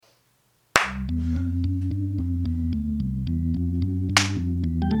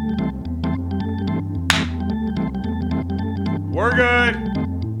We're good.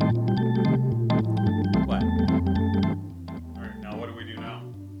 What? All right, now what do we do now?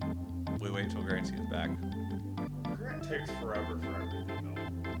 We wait till Grant gets back. Grant takes forever for everything,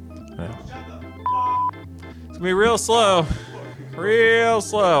 though. Yeah. Shut the fuck. It's gonna be real slow. Real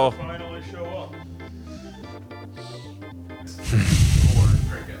slow. Finally show up.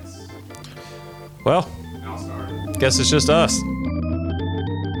 Crickets. Well, Now start. guess it's just us.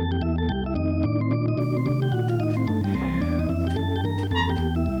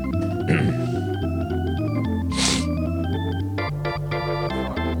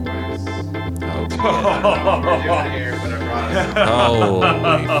 Holy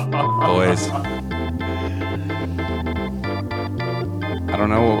boys. I don't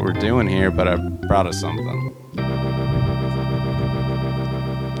know what we're doing here, but I brought us something.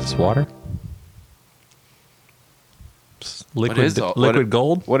 This water? Liquid, What is all- liquid what-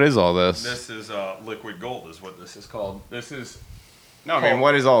 gold? What is all this? This is liquid gold is what this is called. This is... No, I mean,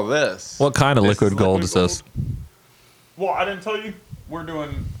 what is all this? What kind of This liquid is gold liquid is this? Well, I didn't tell you. We're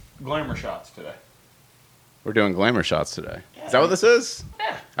doing glamour shots today. We're doing glamour shots today. Is that what this is?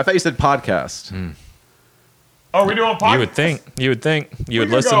 Yeah. I thought you said podcast. Oh, we doing podcast? You would think. You would think. You would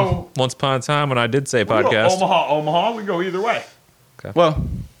could listen go- once upon a time when I did say We go podcast. Omaha. We go either way. Well,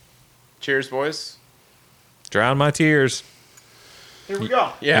 cheers, boys. Drown my tears. Here we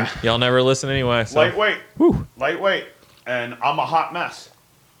go. Yeah. Y'all never listen anyway. So. Lightweight. Woo. Lightweight. And I'm a hot mess.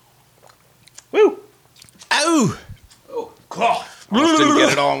 Woo. Ow. Oh, claw. Almost didn't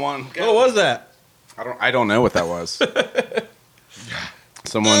get it all in one. What was that? I don't know what that was.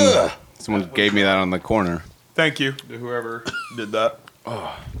 Someone gave me that on the corner. Thank you to whoever did that.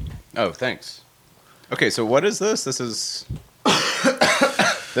 Oh, thanks. Okay, so what is this? This is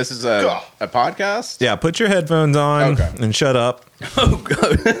a podcast? Yeah, put your headphones on Okay. and shut up.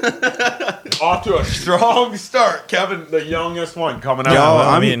 Off to a strong start. Kevin, the youngest one coming out. Yeah, Oh,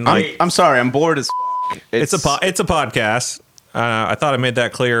 I mean, like- I'm sorry. I'm bored as f***. It's a podcast. I thought I made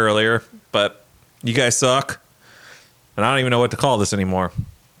that clear earlier, but you guys suck, and I don't even know what to call this anymore.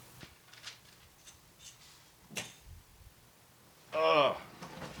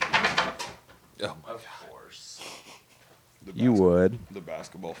 Of course. You would. The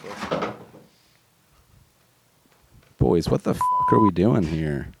basketball field. Boys, what the f*** are we doing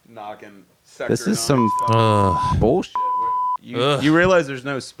here? Knocking sector This is 9 some stuff. bullshit. Ugh. You realize there's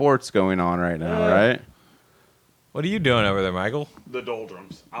no sports going on right now, right? What are you doing over there, Michael? The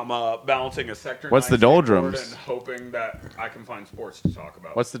Doldrums. I'm balancing a sector. What's 9 the Doldrums? skateboard and hoping that I can find sports to talk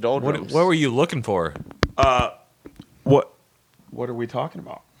about. What's the Doldrums? What were you looking for? What are we talking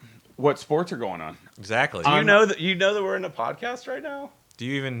about? What sports are going on? Exactly. Do you know that we're in a podcast right now? Do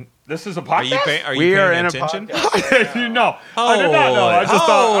you even? This is a Are you podcast. paying? Are you We are paying in a attention? podcast. You know, I did not know. I just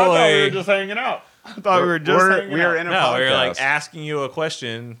thought we Holy. were just hanging out. I thought we were just hanging we are out. in a No, podcast. we were like asking you a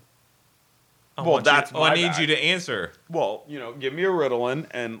question. Well, that's I my need bad. you to answer. Well, give me a Ritalin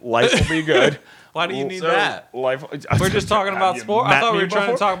and life will be good. Why do you need So, that? Life. We're just talking about Have you sport. I met thought we me were trying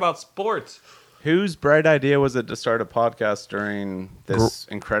to before? talk about sports. Whose bright idea was it to start a podcast during this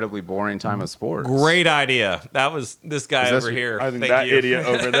incredibly boring time of sports? Great idea. That was this guy Is this- over here. I think Thank that you. idiot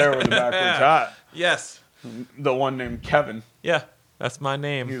over there with the backwards hat, Yes. the one named Kevin. Yeah. That's my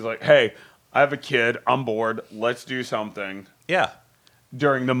name. He's like, "Hey, I have a kid. I'm bored. Let's do something Yeah.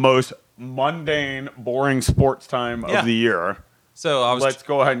 during the most mundane, boring sports time Yeah. of the year. So I was. Let's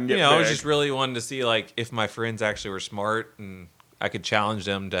go ahead and get. I was big." just really wanting to see like if my friends actually were smart and I could challenge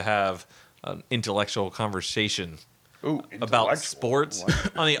them to have an intellectual conversation Ooh, about intellectual. sports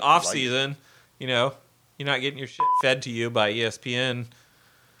Like- on the off season. You're not getting your shit fed to you by ESPN,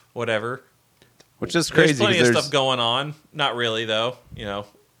 whatever. Which is There's crazy. plenty of 'cause stuff going on. Not really though.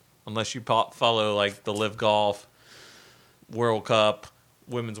 Unless you follow like the Live Golf, World Cup,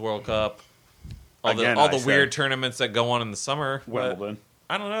 Women's World Cup, all Again, the I say- weird tournaments that go on in the summer. but Wimbledon,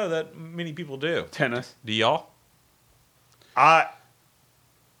 I don't know that many people do. tennis. Do y'all?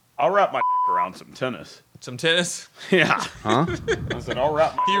 I'll wrap my dick around some tennis. Some tennis? Yeah, Huh? I said I'll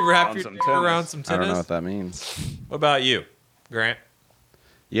wrap my. You dick wrap around your some dick tennis. around some I tennis? don't know what that means. What about you, Grant?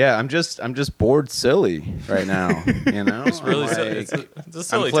 Yeah, I'm just bored silly right now. It's Really silly. It's a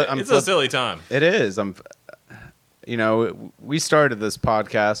silly. I'm It's a silly time. It is. We started this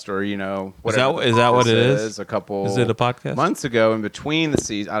podcast, or whatever is that what this it is? A couple. Is it a podcast? Months ago, in between the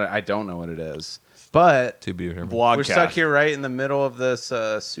season, I don't know what it is, but To be determined. we're stuck here right in the middle of this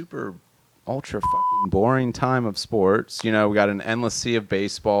super ultra fucking boring time of sports. We got an endless sea of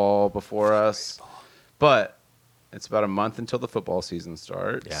baseball before us, but it's about a month until the football season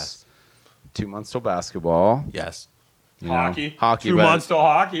starts. Yes. 2 months till basketball. Yes. You know, Hockey. Hockey. 2 but months till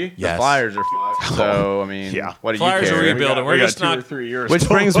hockey. The Yes. Flyers are fucked. So I mean, Yeah. what do Flyers you are care? rebuilding. We're We got just 2 or not. 3 years. Which till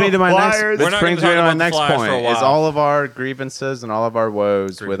brings me to my Flyers. We're next. not Which brings gonna me to talk my about the next Flyers for a point. Is while. all of our grievances and all of our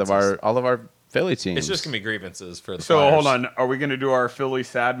woes with Grievances. all of our Philly teams. It's just gonna be grievances for the So Flyers. hold on. Are we going to do our Philly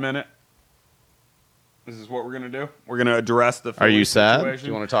sad minute? This is what we're going to do. We're going to address the. Are Philly you sad? situation.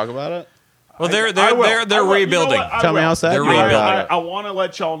 Do you want to talk about it? Well, I they're will. they're I will. You know rebuilding. what? I Tell me will. how sad They're you are rebuilding. about it. I want to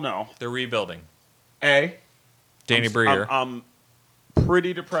let y'all know. They're rebuilding. A. Danny Breer. I'm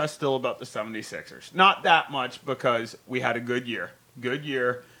pretty depressed still about the 76ers. Not that much because we had a good year. Good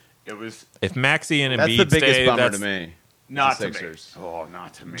year. It was If Maxey and That's Embiid the biggest stay, bummer that's, to me. not The to me. Sixers. Oh,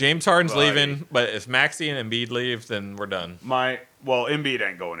 not to me. James Harden's Buddy. leaving, but if Maxey and Embiid leave, then we're done. Embiid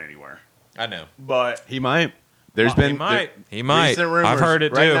ain't going anywhere. I know. But He might. There's He been might. He might. recent rumors. I've heard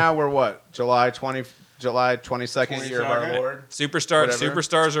it right too. now we're what? July 22nd year of our 22nd. Lord. Superstars Whatever.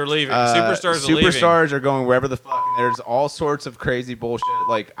 Superstars are leaving. Superstars are leaving. Superstars are going wherever the fuck. And there's all sorts of crazy bullshit.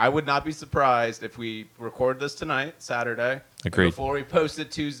 Like I would not be surprised if we record this tonight, Saturday. Agreed. Before we post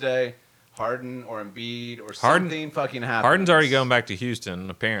it Tuesday, Harden or Embiid or Harden- something fucking happens. Harden's already going back to Houston,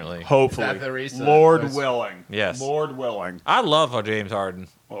 apparently. hopefully, Is that the reason? Lord That's- willing. Yes. Lord willing. I love James Harden.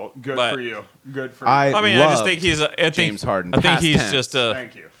 Well, good But- for you. Good for you. I I just loved think he's. I think James Harden. I think Past he's tense. just a.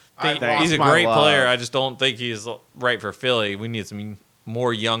 Thank you. think I he's a lost my great love. player. I just don't think he's right for Philly. We need some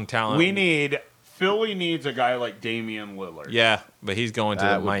more young talent. Philly needs a guy like Damian Lillard. Yeah, but he's going to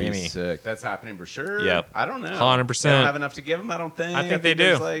That would be Miami. sick. That's happening for sure. Yep. I don't know. 100%. They don't have enough to give him. I don't think. I think they do.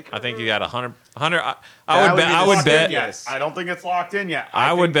 there's like- I think you got 100. I That would would bet. be I the would sick- bet. Yes. I don't think it's locked in yet.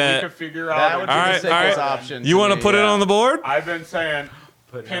 I would think bet- we could figure That out. would be All the right, safest all right. option. You want to me, put it yeah. on the board? I've been saying.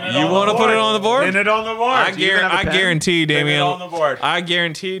 Pin it You on wanna the put it board. on the board? Pin it on the board. I, Do you even have a I pen? guarantee Pin it Damian. on the board. I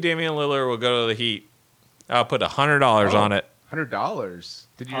guarantee Damian Lillard will go to the Heat. I'll put $100 on it, $100.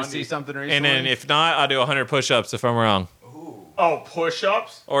 Did you just see something recently? and then if not, I'll do 100 push-ups if I'm wrong, Oh,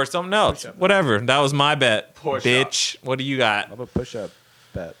 push-ups? or something else. Whatever. That was my bet, Push-ups. bitch. What do you got? Love a push-up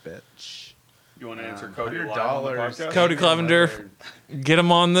bet, bitch. You want to answer Cody live on the $100. podcast? Cody Clevender. Get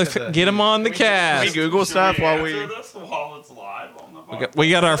him on the Can we cast. Google stuff Should while we we? answer this while it's live on the podcast? We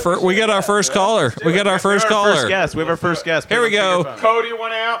got our first caller. We got our first caller. First guest. We have our first guest. Here we go. Cody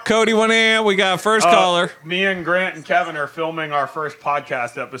went out. Cody went in. We got first caller. Me and Grant and Kevin are filming our first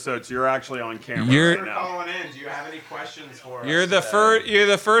podcast episode, so you're actually on camera You're- right now. Calling in. Do you have any questions for us? You're the first. You're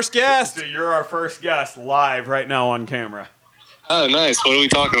the first guest. So you're our first guest live right now on camera. Oh, nice. What are we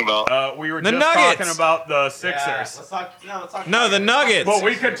talking about? We were The just Nuggets. talking about the Yeah, Sixers. let's talk. Let's talk. No, the Nuggets. But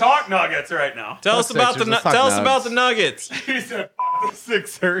we could talk Nuggets right now. Tell us about Sixers. the. Let's talk Tell us about Nugs. the Nuggets. He said, "Fuck the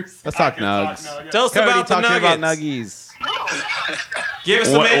Sixers." Let's I talk can Nugs. Nuggets. Tell us Cody, about the talk to me about Nuggets. Nuggies. Give us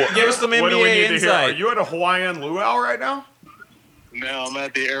some. Give us some What do we NBA need to hear? Are insight. you at a Hawaiian luau right now? No, I'm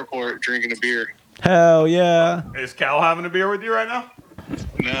at the airport drinking a beer. Hell yeah. Is Cal having a beer with you right now?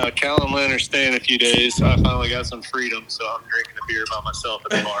 No, Cal and Lynn are staying a few days. I finally got some freedom, so I'm drinking a beer by myself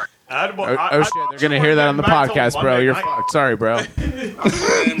at the bar. Oh shit, they're gonna hear that on the podcast, bro. You're fucked. Sorry, bro. I'm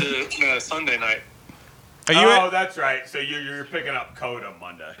going to Sunday night. Are you? Oh, At, that's right. So you're picking up Coda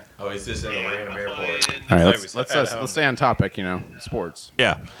Monday. oh, he's just in the random airport. All right, Let's- let's stay on topic. You know, sports.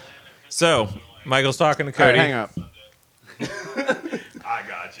 Yeah. So Michael's talking to All right, Cody. hang up. I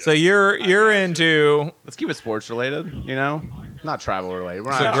got you. So you're into. Let's keep it sports related. You know, not travel related.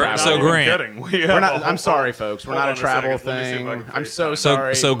 We're not. So a Gra- travel- so Grant. We're not. I'm sorry, folks. We're Hold not on a a travel second. Let me see if I thing. can I'm so FaceTime.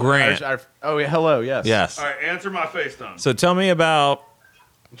 sorry. So Grant. Oh, yeah, hello. Yes. Yes. All right, answer my FaceTime. So tell me about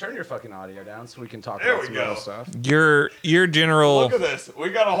Turn your fucking audio down so we can talk There about we some go. other stuff. your general. Look at this. We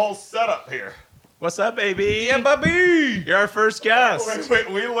got a whole setup here. What's up, baby? Yeah, baby. You're our first guest.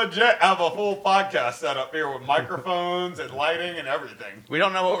 We legit have a full podcast set up here with microphones and lighting and everything. We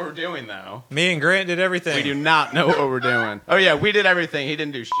don't know what we're doing though. Me and Grant did everything. We do not know what we're doing. Oh yeah, we did everything. He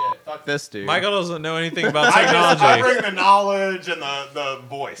didn't do shit. Fuck this dude. Michael doesn't know anything about I technology. bring the knowledge and the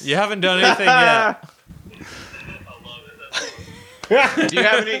voice. You haven't done anything yet.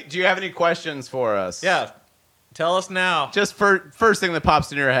 Do you have any questions for us? Yeah. Tell us now. Just first thing that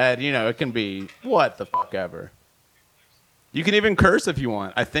pops in your head, you know, it can be what the fuck ever. You can even curse if you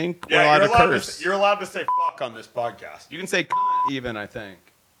want. I think we're allowed to curse. You're allowed to say fuck on this podcast. You can say cunt even, I think.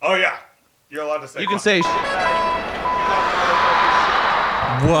 Oh yeah, you're allowed to say. You can fuck. say shit.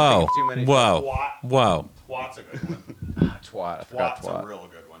 Whoa. Too many. Whoa. Twat. Whoa. Twat's a good one. Twat. I forgot Twat's a twat. real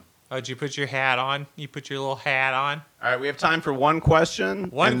good one. Oh, did you put your hat on? You put your little hat on? All right, we have time for one question.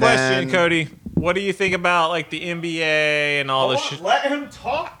 One and question, then- Cody. What do you think about like the NBA and all Hold this on, shit? let him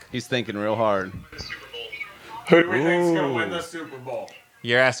talk. He's thinking real hard. Who do we think's gonna Ooh. win the Super Bowl?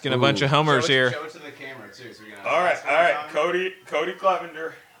 You're asking a bunch of homers here. Show it to the camera too, so we can. All right. Cody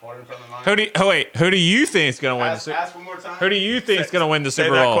Clevender. Who do you think is going to win the Super Bowl? Ask one more time. Who do you think is going to win the Say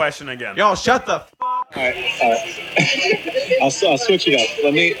Super that Bowl? question again. Y'all, shut the. All right. I'll switch it up.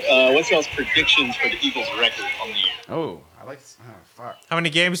 Let me. What's y'all's predictions for the Eagles' record on the year? Oh, I like. Oh, fuck. How many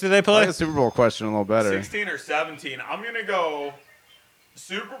games do they I play? like the Super Bowl question a little better. 16 or 17. I'm going to go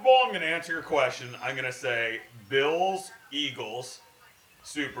Super Bowl. I'm going to answer your question. I'm going to say Bills, Eagles,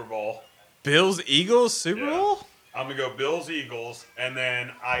 Super Bowl. Bills, Eagles, Super Yeah. Bowl? I'm going to go Bills, Eagles. And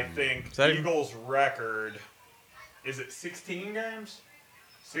then I think that even- Eagles' record, is it 16 games?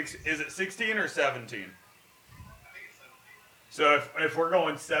 Is it 16 or 17? So if we're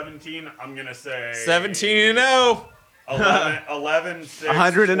going 17, I'm going to say 17-0. 11 6,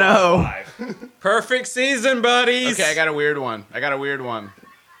 100 and 5. Perfect season, buddies. Okay, I got a weird one.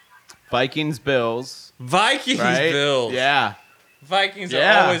 Vikings, Bills. Vikings, Right? Bills. Yeah. Vikings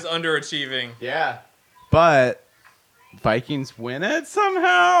Yeah. are always underachieving. Yeah. But Vikings win it somehow?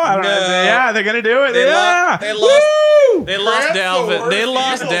 I don't know. No. Yeah, they're going to do it. They yeah. They lost. Woo! They lost Grant's the Dalvin. They worst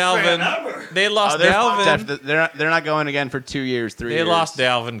lost Eagles fan Dalvin. ever. They lost They're Dalvin. fucked. They're not going again for 2 years, 3 They years. lost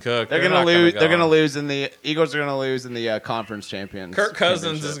Dalvin Cook. They're not gonna lose. go They're gonna on. lose in the Eagles are gonna lose in the conference champions. Kirk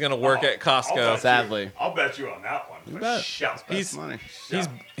Cousins is going to work at I'll Costco. bet Sadly. you- I'll bet you on that one. You For bet. sure. He's money.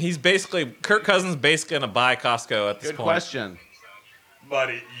 He's basically Kirk Cousins basically going to buy Costco at this Good point. question.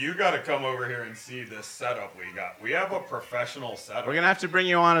 Buddy, you got to come over here and see this setup we got. We have a professional setup. We're gonna have to bring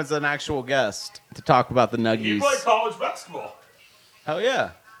you on as an actual guest to talk about the You Nuggies. play college basketball. Hell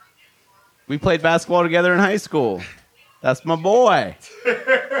yeah. We played basketball together in high school. That's my boy.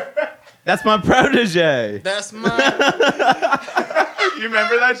 That's my protege. That's my You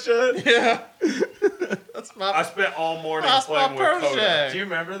remember that shit? yeah. That's my. I spent all morning That's my playing with protege. Kodak. Do you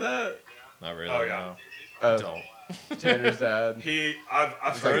remember that? Not really. Oh, yeah. No. Don't. Tanner's dad.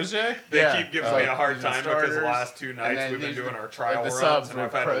 I've Protege? They Yeah. keep giving me a hard time because the Starters, last 2 and nights then we've been these doing are our trial the runs, subs and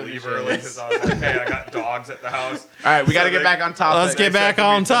I've were had to leave proteges. early because I was like, hey, I got dogs at the house. All right, we got to So get they- back on topic. Let's get They back said to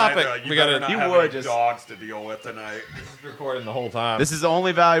me on tonight, topic. You We better gotta- not You have would any just- dogs to deal with tonight. Recording the whole time. This is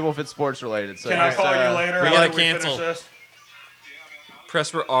only valuable if it's sports related. So Can I just, call you later? we after gotta finish cancel. this? Press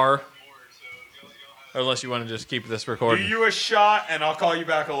for R. Unless you want to just keep this Do recording. you a shot, and I'll call you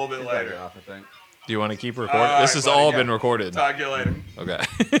back a little bit later. off, I think. Do you want to keep recording? All This right, has buddy, all yeah. been recorded. Talk to you later.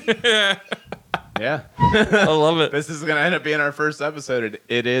 Okay. Yeah. I love it. This is gonna end up being our first episode.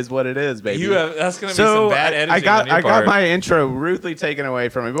 It is what it is, baby. That's going to be so some bad editing I got on your I got part. my intro rudely taken away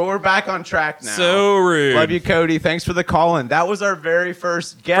from me, but we're back on track now. So rude. Love you, Cody. Thanks for the call-in. That was our very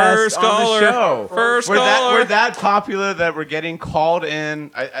first guest First on caller. the show. First we're caller. we're that popular that we're getting called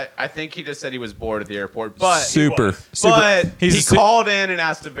in. I think he just said he was bored at the airport, but super. but He's he a su- called in and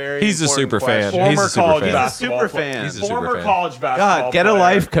asked a very He's a important super fan. question. He's a super college fan. basketball Super player. fan. He's a super Former fan. college basketball God, get a player.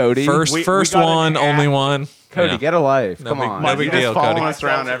 life, Cody. First We first got one, an app. only one. Cody, Yeah. get a life. No Come big- on. no big You're just deal, following Cody. us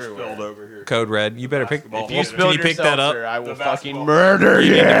around Seltzer's everywhere. spilled over here. Code red. You better pick. Basketball If you player. spill you pick that up? I will The fucking basketball. murder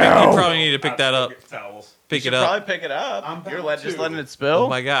you. You probably need to pick that up. Towels. Pick You it should up. probably pick it up. I'm You're about just to. letting it spill. Oh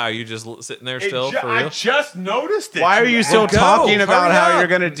my god, are you just sitting there still for I real? just noticed it. Why are you still Go. talking about Hurry how up. you're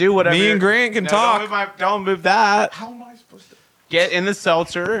going to do whatever? Me and Grant can No, talk. Don't move that. How am I supposed to? Get in the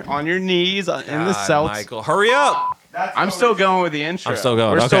seltzer on your knees in the God, seltzer. Michael, hurry up! That's I'm still going with the intro. I'm still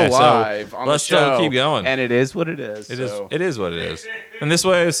going. We're Okay, still so live on let's the show, still keep going. and it is what it is. It is. so. It is what it is. And this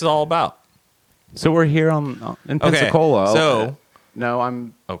way, this is all about. So we're here in Okay, Pensacola. so- no,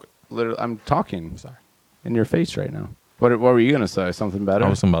 I'm Okay. literally I'm talking. Sorry, in your face right now. What were you gonna say? Something better? I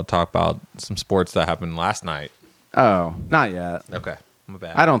was about to talk about some sports that happened last night. Oh, not yet. Okay, my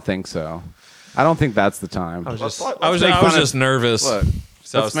bad. I don't think so. I don't think that's the time. I was just. Let's I was make fun of- just nervous. Look,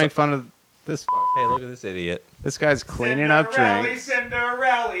 So I let's was- make fun of this. Hey, look at this idiot. This guy's cleaning up drinks.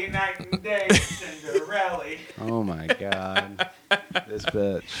 Cinderella, night and day, Cinderella. Oh my god, this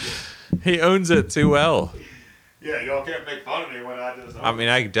bitch. He owns it too well. Yeah, y'all can't make fun of me when I just. I mean,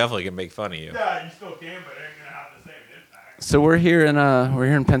 I definitely can make fun of you. Yeah, you still can, but it ain't gonna have the same impact. So we're here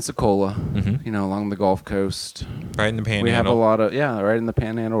in Pensacola, Mhm. you know, along the Gulf Coast. Right in the panhandle. We have a lot of right in the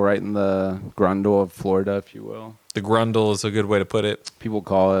Panhandle, right in the Grundle of Florida, if you will. The Grundle is a good way to put it. People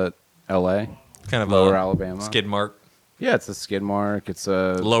call it L.A. Kind of Lower a Alabama. skid mark. Yeah, it's a skid mark. It's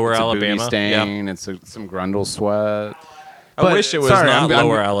a Lower it's a Alabama, booty stain. It's some Grundle sweat. I But- wish it was sorry, not I'm-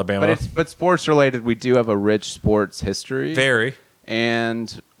 Lower Alabama. But sports related, we do have a rich sports history. Very.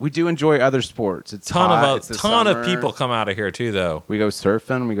 And we do enjoy other sports. It's Ton hot, of it's the ton of summer. people come out of here too, though. We go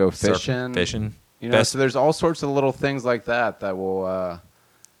surfing. We go fishing. Surfing, fishing. You know, Best- so there's all sorts of little things like that will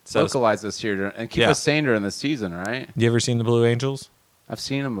So, localize us here and keep Yeah. us sane during the season, right? you ever seen the Blue Angels? I've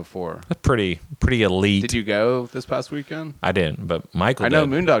seen them before. That's pretty elite. Did you go this past weekend? I didn't, but Michael I know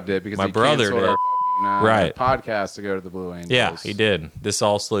did. Moondog did because My he brother canceled did. our Right. podcast to go to the Blue Angels. Yeah, he did. This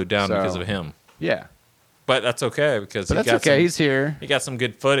all slowed down because of him. Yeah. But that's okay because But that's okay. He's here. He got some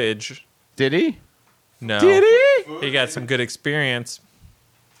good footage. Did he? No. Did he? He got some good experience.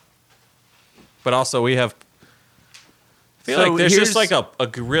 But also we have I feel like there's just like a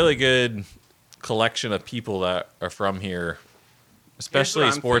really good collection of people that are from here,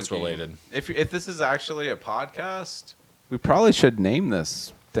 especially sports related. If this is actually a podcast, we probably should name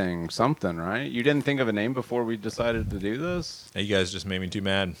this thing something, right? You didn't think of a name before we decided to do this? You guys just made me too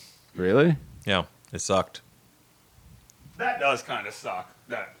mad. Really? Yeah, it sucked. That does kind of suck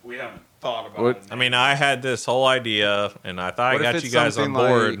that we haven't thought about What- it. I mean, I had this whole idea, and I thought What I if got it's you guys on something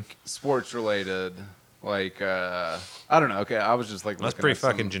board. like sports related, like I don't know. Okay, I was just like That's looking pretty at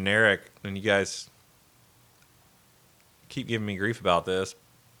some- fucking generic, and you guys keep giving me grief about this.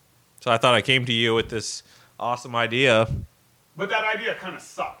 So I thought I came to you with this awesome idea. But that idea kind of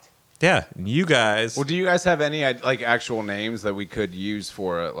sucked. Yeah, and you guys. Well, do you guys have any like actual names that we could use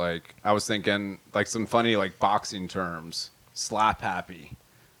for it? Like I was thinking, like some funny like boxing terms. Slap happy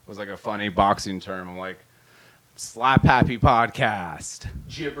was like a funny boxing term. I'm like, slap happy podcast,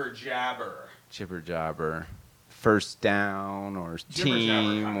 Jibber jabber. jibber jabber, first down or Jibber jabber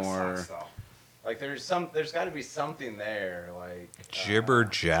team kinda or sucks, though. like there's got to be something there. Like Jibber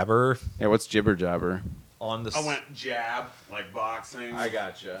jabber yeah, what's jibber jabber? on the. I went jab, like boxing. I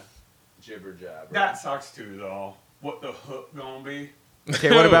gotcha. Jibber jabber. That sucks too, though. What the hook gonna be? Okay,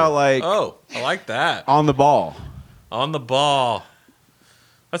 what about like Oh, I like that. on the ball On the ball.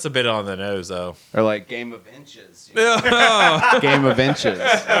 That's a bit on the nose, though. or like game of inches? it Game of inches.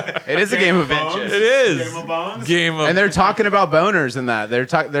 It is a game of bones? inches. is. Game of bones? Game of. And they're talking about boners in that. They're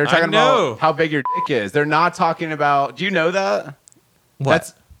talking know. about how big your dick is. They're not talking about. Do you know that? What?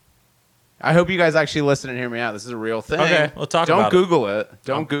 That's. I hope you guys actually listen and hear me out. This is a real thing. Okay, we'll talk Don't about it. Google it.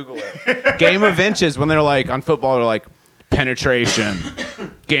 Don't Google it. Game of inches. When they're like on football, they're like penetration.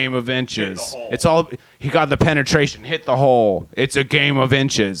 Game of inches. Hit the hole. It's all. He got the penetration. Hit the hole. It's a game of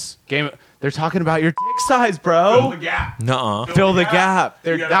inches. They're talking about your dick size, Fill bro. the gap. Nuh-uh. Fill the gap.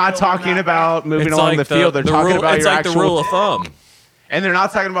 They're You gotta not fill in talking that about moving It's along like the field. They're talking rule, about it's your like actual the rule of thumb. And they're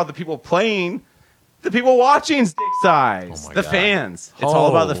not talking about the people playing, the people watching's dick size. Oh my the God. fans. It's all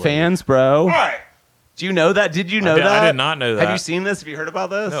about the Holy. fans, bro. All right. Do you know that? Did you know that? I did not know that. Have you seen this? Have you heard about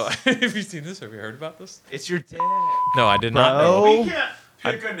this? No. Have you seen this? Have you heard about this? It's your dick. No, I did not know. Bro. We can't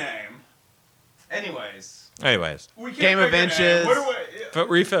pick a name. Anyways. Anyways, We can't Game pick of a name. inches. What do we, but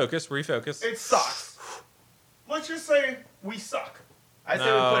refocus. it sucks. Let's just say we suck. I say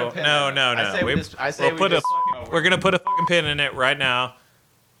we put a pin No. in it. I say we just, We'll put a. We're gonna put a fucking pin in it right now.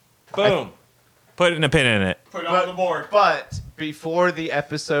 Boom. Putting a pin in it. Put it on the board. But before the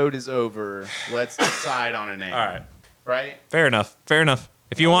episode is over, let's decide on a name. All right. Right? Fair enough.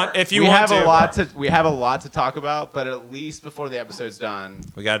 If you want we want have to, we have a lot to talk about, but at least before the episode's done,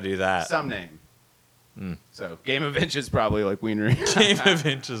 we got to do that. some name. So Game of Inches probably like Wiener. Game of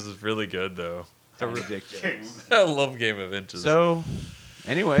Inches is really good though. Ridiculous. I love Game of Inches. So,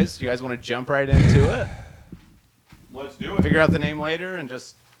 anyways, you guys want to jump right into it? Let's do it. Figure out the name later and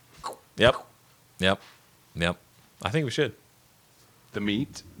just Yep. I think we should. the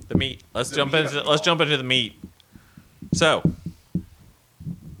meat. The meat. Let's jump into the meat. So,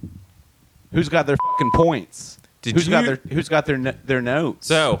 Who's got their fucking points? Who's got their notes?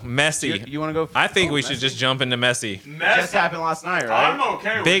 So Messi. you want to go? I think we should just jump into Messi. Just Messi. happened last night, right? I'm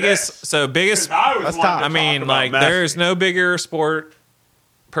okay with Biggest. this. So 'Cause biggest. I was Let's wanting talk. to I mean, talk like, about Messi. there's no bigger sport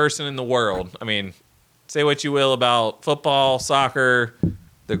person in the world. I mean, say what you will about football, soccer,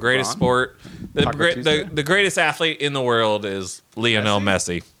 the greatest Ron? sport. Taco Tuesday? The greatest athlete in the world is Lionel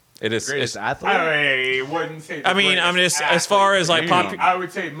Messi. It is. Greatest it's- athlete. I wouldn't say. I mean, I'm just as far as like Athlete. I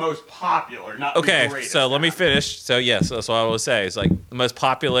would say most popular, not the Okay, greatest so let me athlete. finish. So yes, that's what I would say. It's like the most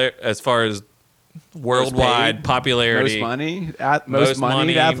popular as far as worldwide paid? popularity. Most money, Most most money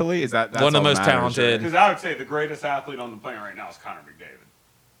money, athlete. Is that that's one of the all most that matters, talented. right? Because I would say the greatest athlete on the planet right now is Connor McDavid.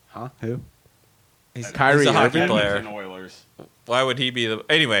 Huh? Who? He's, Kyrie he's a hockey Irving? player. Edmonton Oilers. Why would he be the?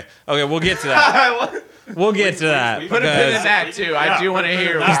 Anyway, okay, we'll get to that. We'll get to that Put a pin in because that too. I do want to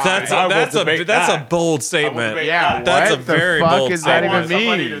hear. Because why. that's I will that's a debate that's a that. bold statement. debate Yeah, That's what a the very fuck bold is that I want even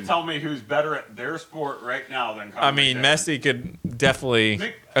somebody mean? to tell me who's better at their sport right now than Connor I mean, McDavid. Messi could definitely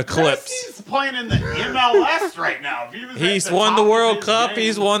Mc- eclipse. Messi's playing in the MLS right now. If he was at He's the won top the of World his Cup. game,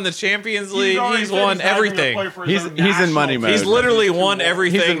 He's won the Champions League. already He's said won not gonna everything. play for his He's- own he's in national money team. mode. He's literally He's too won old.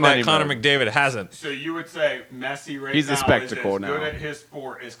 everything money that Conor mode. McDavid hasn't. So you would say Messi right He's a now spectacle is as now. good at his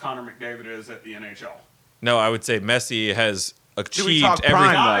sport as Connor McDavid is at the NHL. No, I would say Messi has achieved talk everything.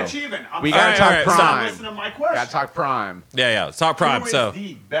 prime, Not though? achieving. We gotta talk alright, prime. Listen to my question. Gotta talk prime. Yeah, it's top prime. Who is So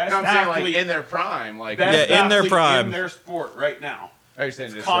the best I'm saying, like, athlete in their prime. Like, best Yeah, in their athlete prime. in their sport right now? are you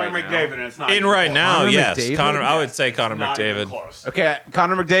saying just Connor right now? McDavid, and it's not in even right close. now, Connor yes, McDavid? Connor. I would say Connor Not even McDavid. close. Okay,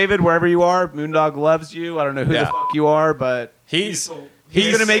 Connor McDavid, wherever you are, Moondog loves you. I don't know who Yeah. the fuck you are, but He's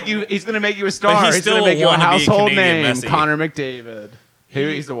he's gonna make you. He's gonna make you a star. he's He's still gonna make a you a wannabe household Canadian name. Messi. Connor McDavid. Who?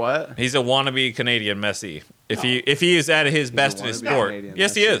 He's a what? He's a wannabe Canadian Messi. If he is at his best in his wannabe sport, Canadian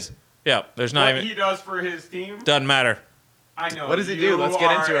yes, he Messi. is. Yeah, there's not What even he does for his team, doesn't matter. I know. What does he you do? Let's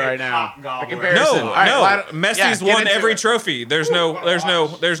get into it are a right now. top The gobbler. comparison. No, All right, no. why don't- Messi's yeah, get won into every it. trophy. There's no.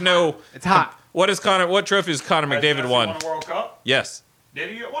 It's hot. What trophy has Connor Has McDavid Messi won? won a World Cup? Yes, Did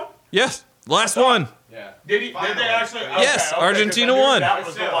he get one? yes. Last one. Yeah. Did he? Did they actually? Okay, Yes, okay, Argentina 'cause I knew won. That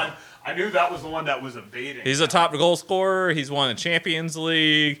was the one. I knew that was the one that was evading. He's a top goal scorer. He's won the Champions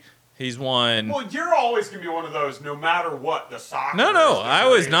League. He's won. Well, you're always gonna be one of those, no matter what the soccer. No, is the I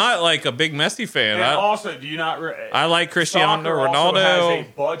was greatest. not like a big Messi fan. And also, do you not? I like Cristiano Soccer also has Ronaldo. a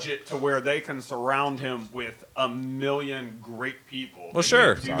budget to where they can surround him with a million great people. Well,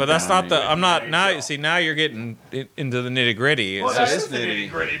 sure, They do but that's not the. with I'm not the now. NHL. See, now you're getting into the nitty gritty. Well, that that is is the nitty.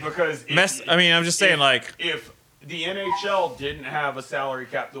 nitty-gritty because I mean, I'm just saying, like, if the NHL didn't have a salary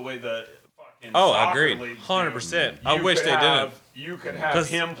cap the way the fucking Oh, soccer agreed. leagues 100%. do, I you wish could they have- didn't. You could have 'Cause-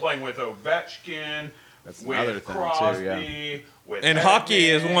 him playing with Ovechkin, That's with another thing, too, Crosby, yeah. with and hockey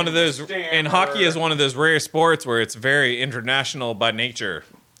is Edman, one of those. with And hockey is Stammer. one of those rare sports where it's very international by nature,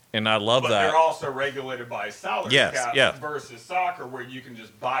 and I love But that. they're also regulated by salary Yes, cap yeah. versus soccer, where you can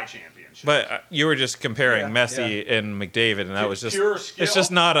just buy championships. But you were just comparing Yeah, Messi and McDavid, and that was just. Pure skill, It's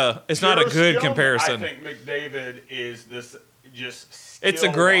just not a. It's not a pure good skill, comparison. I think McDavid is this just. It's a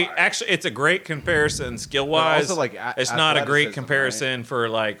great, skill-wise. actually, it's a great comparison skill wise. also, like, it's not a great athleticism, comparison for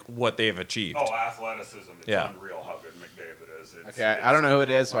like what they've achieved. Oh, athleticism! It's Yeah. unreal how good McDavid is. It's, Okay, I don't know who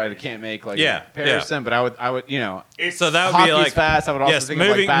it is, so I can't make like Yeah, a comparison. But I would, you know, It's, So that would hockey's be like fast. I would also yes, think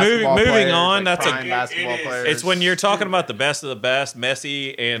moving- of like basketball moving players, on, like that's a- prime basketball it is. players. It's when you're talking about the best of the best.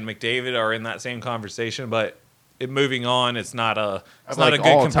 Messi and McDavid are in that same conversation, but moving on, it's not a Of, good like,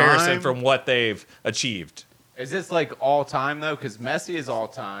 all comparison time? from what they've achieved. Is this like all time though? Because Messi is all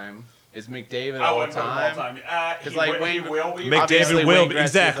time. Is McDavid I all wouldn't put him all time? time. It's He like will- he Wayne- will be. Obviously, McDavid will Wayne be Gretzky's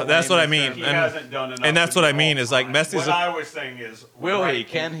exactly. a That's what I lame mean. He example. hasn't done enough. and that's to what do I mean all is, like, time. Messi's What a- I was saying is, Will right, he?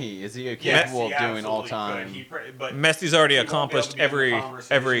 Can he? Is he Yes, capable he of doing all absolutely time? could. But Messi's already he won't be able accomplished to be in the every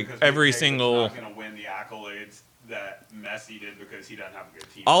conversation because every McDavid's single. not going to win the accolades that Messi did because he doesn't have a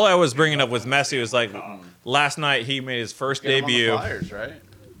good team. All I was bringing up with Messi was like last night he made his first Get him on the debut. Flyers, right?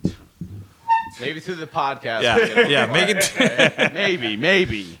 Maybe through the podcast. Yeah, we'll get him yeah, on the make it. Flyers.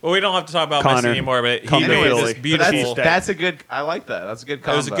 Maybe. Well, we don't have to talk about Connor, Messi anymore, but he come to made Philly. this But beautiful. that's a good. I like that. That's a good It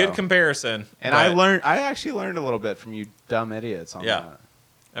combo. was a good comparison. And but, I actually learned a little bit from you dumb idiots on Yeah. that.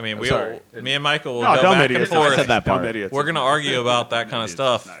 I mean, I'm we sorry. me and Michael will No, go dumb back idiots. and forth. I said that part. We're gonna argue about that kind of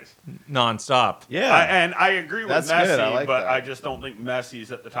stuff Nice. nonstop. Yeah. And I agree with That's Messi, good. I like but that. I just don't think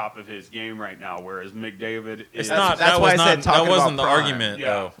Messi's at the top of his game right now, whereas McDavid is. It's not. that's That why was I said not. talking That wasn't the about prime. argument Yeah.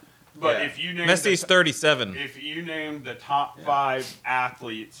 though. But Yeah. if you name Messi's 37. if you name the top 5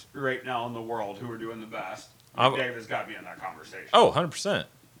 athletes right now in the world who are doing the best, I'm- McDavid's got to be in that conversation. Oh, 100%.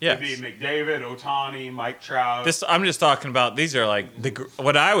 Yeah. It'd be McDavid, Ohtani, Mike Trout. This I'm just talking about. These are like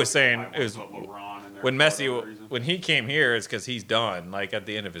what I was saying I is would put LeBron in there when for Messi whatever reason. when he came here is because he's done like at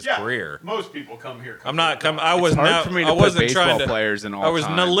the end of his Yeah, career. most people come here. I'm not come. I was It's hard not. for me I to put wasn't baseball trying to. players in all I was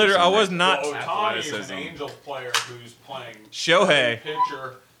time not for literally. I some was reason. not. Ohtani is an athleticism. Angels player who's playing Shohei.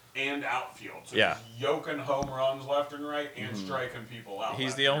 pitcher and outfield. So Yeah. he's yoking home runs left and right and striking people out. He's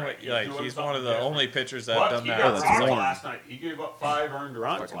left the and only right. like doing he's one of something the different. only pitchers that But have done he that. got that's rocked warm. last night. He gave up 5 earned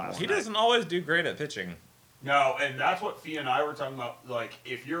runs Fucking last He night. doesn't always do great at pitching. No, and that's what Fee and I were talking about. Like,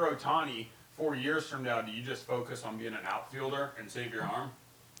 if you're Ohtani, 4 years from now, do you just focus on being an outfielder and save your arm?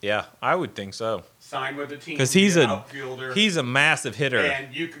 Yeah, I would think so. Sign with a team 'Cause be he's an a- outfielder. He's a massive hitter.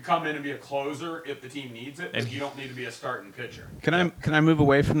 And you could come in and be a closer if the team needs it, And but you don't need to be a starting pitcher. Can I move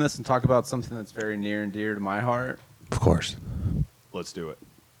away from this and talk about something that's very near and dear to my heart? Of course. Let's do it.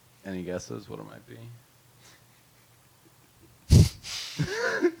 Any guesses what it might be?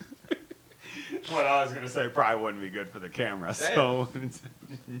 What I was going to say probably wouldn't be good for the camera, so...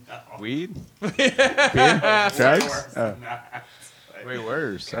 no. Weed? Way Drugs? worse Oh. than that. Way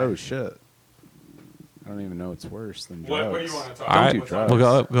worse. Oh shit. I don't even know what's worse than drugs. What do you want to talk Don't about? do What's drugs.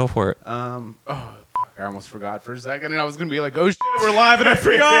 on- We'll go for it. Oh, fuck, I almost forgot for a second, and I was gonna be like, "Oh shit, we're live," and I Yeah,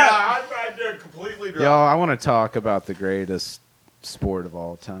 forgot. I did completely drunk. Y'all, I want to talk about the greatest sport of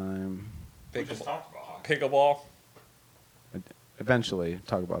all time. We just talked about hockey. Pickleball. Eventually,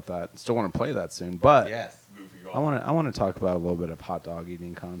 talk about that. Still want to play that soon, but Goofy I want to talk about a little bit of hot dog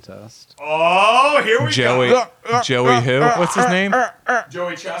eating contest. Oh, here we Joey, go. Joey who? What's his name?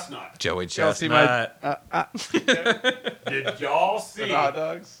 Joey Chestnut. Joey Y'all see my Chestnut. Did y'all see hot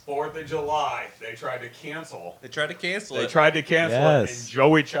dogs? 4th of July? They tried to cancel. They tried to cancel They it. tried to cancel it, Yes. and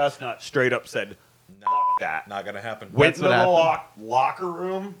Joey Chestnut straight up said, "Fuck that." Not gonna happen. Went to what the happened. locker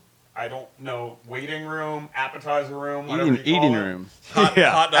room. I don't know, waiting room, appetizer room, whatever you call Eating it. room. Hot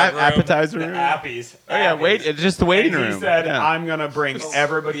dog room. Appetizer The room. appies. Oh yeah, Appies. it's just the waiting And room. he said, Yeah. I'm going to bring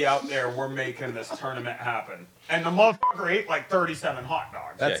everybody out there. We're making this tournament happen. And the motherfucker ate like 37 hot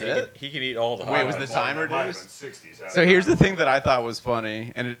dogs. That's Yeah, it? he could eat all the hot Wait, was dogs. the timer Might have reduced? been 60s. So here's the thing that I thought was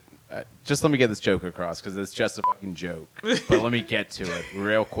funny, and just let me get this joke across because it's just a fucking joke. But let me get to it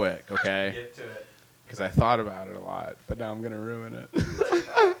real quick, okay? Get to it. Because I thought about it a lot, but now I'm gonna ruin it.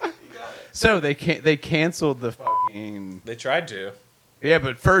 So they canceled the fucking They tried to. yeah,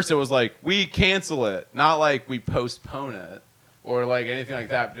 but first it was like we cancel it, not like we postpone it or like anything like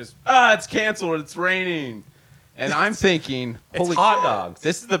that. Just it's canceled. It's raining, and I'm thinking, It's holy hot shit, dogs.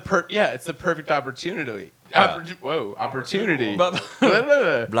 This is it's the perfect opportunity. Opportunity.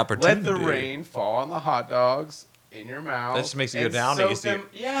 Blopportunity. Let the rain fall on the hot dogs in your mouth. That just makes it go and down soak easier. them-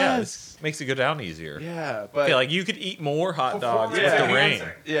 Yeah, Yes. this makes it go down easier. Yeah, but Okay, like you could eat more hot dogs with Performance the rain.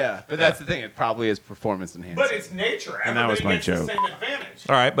 enhancing. yeah, but that's the thing. It probably is performance enhancing. But it's nature. And that was Everybody my gets joke. the same advantage.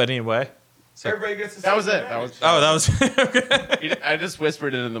 All right, but anyway. Everybody gets the That same was it. advantage. Oh, that was. I just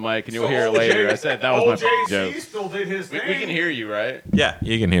whispered it in the mic, and you'll So hear it old later. J- I said that was my old fucking JC joke. still did his We thing. can hear you, right? Yeah,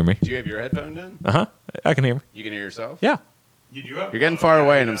 you can hear me. Do you have your headphone in? Uh huh. I can hear me. You can hear yourself? Yeah. You do have You're getting far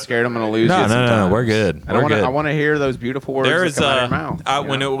away, and I'm scared I'm going to lose No, you. no, no, sometimes. we're good. I We're want good. I want to hear those beautiful words There's that come out of your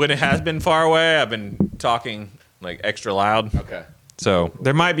mouth. you know? when it has been far away, I've been talking like extra loud. Okay. So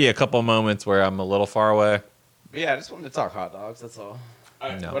there might be a couple moments where I'm a little far away. But yeah, I just wanted to talk hot dogs. That's all.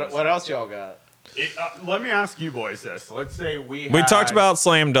 No. What else y'all got? Let me ask you boys this. Let's say we talked about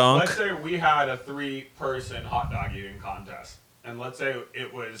slam dunk. Let's say we had a 3-person hot dog eating contest, and let's say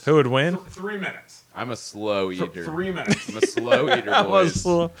it was Who would win? 3 minutes. I'm a slow eater. 3 minutes. I'm a slow eater, boys.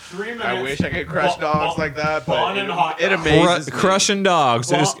 3 minutes. I wish I could crush dogs like that, Bun but and hot it dogs. amazes me. Crushing dogs.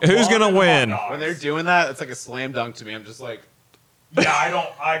 Who's Bun gonna and win? hot dogs. When they're doing that, it's like a slam dunk to me. I'm just like, Yeah,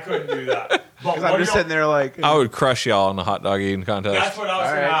 I couldn't do that. But because what I'm just do y'all- sitting there like, I would crush y'all in the hot dog eating That's contest. what I all was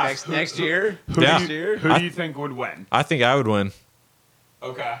going to right, ask. next year, Yeah. next year. Who do you think would win? I think I would win.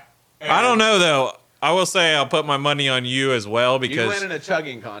 Okay. I don't know though. I will say I'll put my money on you as well You because win in a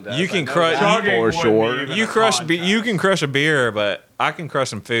chugging contest. You can I know crush- that Chugging for wouldn't sure. be even you a crush. contest. You can crush a beer, but I can crush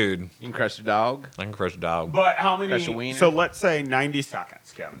some food. You can crush a dog. I can crush a dog. But how many? Crush a wiener? So let's say 90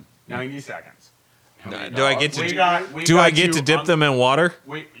 seconds, Kevin. 90 seconds. Do I get to? We Do I got get you to dip on- them in water?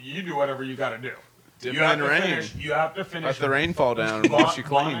 You do whatever you got to do. Dip you them have in to rain. finish. You have to finish. Let the rain fall down and wash you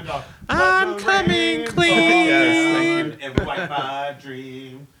clean. I'm coming clean. Yes, thank you. And like my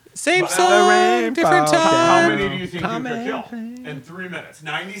dream. Same But- song, different How time. many do you think you could kill in 3 minutes?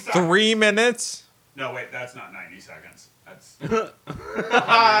 90 seconds. 3 minutes. No, wait, that's not 90 seconds. That's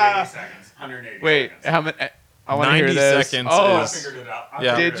 180 seconds. 180 Wait, seconds. how many? I want to hear 90 this. seconds Oh, I is- figured it out.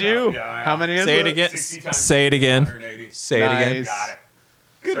 Yeah. did you? Yeah, How many is Say it it? again. 60 times Say it again. 180. Say it again. Nice. Got it.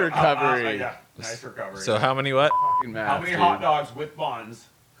 Good So, recovery. yeah, nice recovery. So how many what? Fucking math, How many dude. hot dogs with buns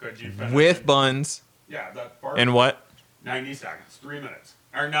could you finish? With buns Yeah, that's perfect. and what? 90 seconds. 3 minutes.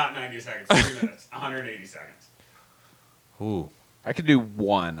 Or not 90 seconds. 3 minutes. 180 seconds. Ooh. I could do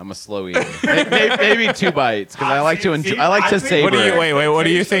one. I'm a slow eater. Maybe 2 bites because I like to enjoy. I like to think savor. What do you- it. wait, what do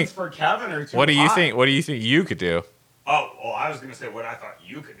you think? expectations For Kevin or What do you think? What do you think you could do? Oh, well, I was going to say what I thought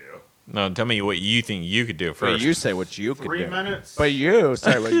you could do. No, tell me what you think you could do But first. you say what you could 3 do. minutes. But you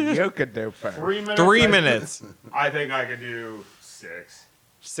say what you could do first. 3 minutes. 3 I- minutes. I think I could do 6.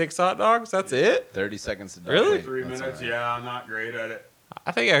 6 hot dogs? That's it? 30 seconds a dog. Really? 3 That's minutes. all right. Yeah, I'm not great at it.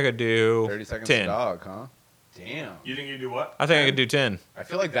 I think I could do 30 seconds 10. a dog, huh? Damn. You think you do what? I think I could do 10. I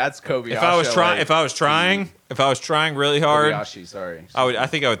feel like that's Kobayashi. If I was trying, like, if I was trying really hard, Kobayashi, sorry. I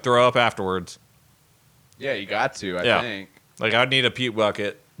think I would throw up afterwards. Yeah, you got to. I Yeah. think. Like I'd need a puke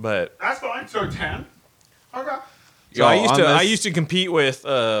bucket, but That's fine. So 10. Okay. so I Yo, used on to I this- used to compete with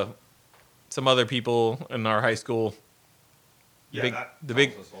some other people in our high school. Yeah, Big- that the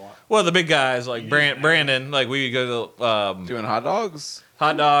big- tells us a lot. Well, the big guys like You Brandon, like we would go to Doing hot dogs.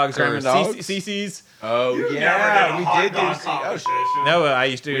 hot dogs or Cramming dogs? CC's. Oh You never yeah, did a we hot did do. dog Oh shit. competition. No, I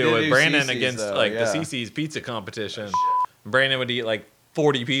used to We do did it with do Brandon CC's against though, like yeah. the CC's pizza competition. Brandon would eat like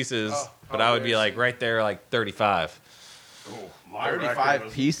 40 pieces, Oh, but I would be like right there like 35. Ooh, my record 35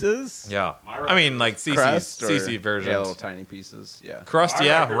 was- pieces. Yeah, My I mean like CC's Crust or- CC Yeah, versions. little tiny pieces. Yeah. Crust, my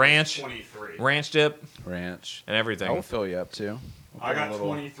yeah, record was ranch, 23. ranch dip, Ranch. and I will everything. fill you up too. I got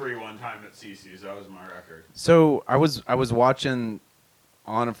 23 one time at CC's. That was my record. So I was watching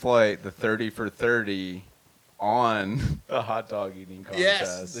on a flight the 30 for 30 on the hot dog eating contest.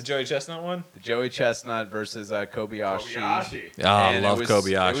 Yes, the Joey Chestnut one. The Joey Chestnut versus Kobayashi. Kobayashi. Oh, I And love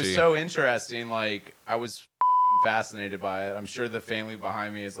Kobayashi. It was so interesting. Like, I was fascinated by it. I'm sure the family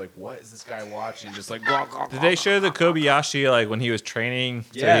behind me is like, "What is this guy watching?" Just like, Did they show the Kobayashi like when he was training?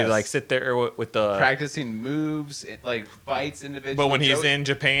 So Yes. he'd like sit there with the practicing moves, like bites individually. But when he's in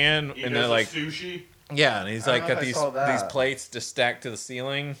Japan He and does they're a like, sushi. yeah, and he's I like don't know got if I saw these that. plates just stacked to the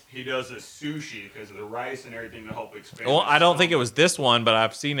ceiling. He does a sushi because of the rice and everything to help expand. Well, his I don't think it stomach. was this one, but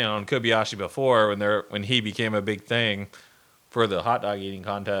I've seen it on Kobayashi before when he became a big thing for the hot dog eating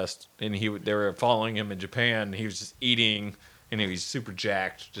contest, and they were following him in Japan. And he was just eating, and he was super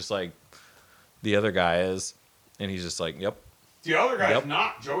jacked, just like the other guy is, and he's just like, "Yep." The other guy's Yep.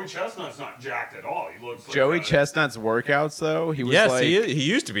 not. Joey Chestnut's not jacked at all. He looks like Joey Chestnut's workouts, though, he was Yes, like, he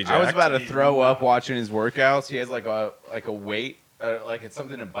used to be jacked. I was about to He's throw not. up watching his workouts. He has like a weight, like it's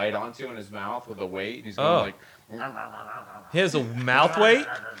something to bite onto in his mouth with a weight. And he's going He has a mouth weight.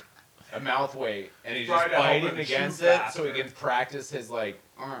 a mouth weight, and he's Try just to help biting him against chew it faster. so he can practice his like.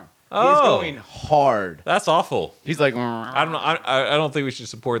 He's Oh. going hard. That's awful. He's like, I don't know. I don't think we should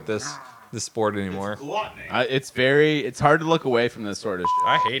support this sport anymore. gluttony. it's hard to look away from this sort of shit.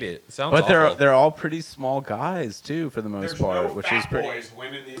 I hate it. It sounds But awful. they're all pretty small guys too, for the most There's part, no which fat is pretty. boys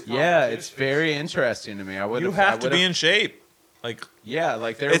winning these Yeah, it's competitions. very interesting to me. I would. You have to be in shape. Like Yeah,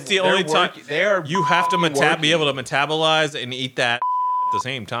 like they're. it's the they're only time They are. you have to fucking be able working. to metabolize and eat that at the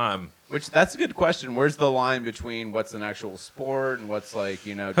same time. Which that's a good question. Where's the line between what's an actual sport and what's like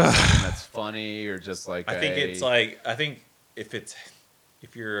just something that's funny or just like I think it's like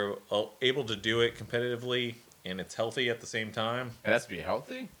if you're able to do it competitively and it's healthy at the same time, it has to be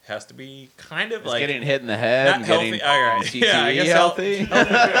healthy. it has to be kind of It's like getting hit in the head not and healthy. getting All right. CTE Yeah, I guess healthy.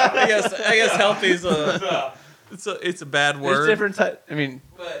 I guess healthy is it's a bad There's word. different type. I mean,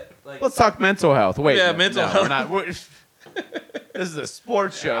 But like, let's talk mental health. Wait, Yeah, no, mental no, health. We're not. This is a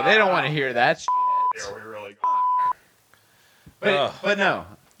sports show. They don't want to hear that shit. Yeah, we really. But no,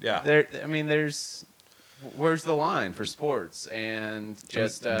 yeah. where's the line for sports and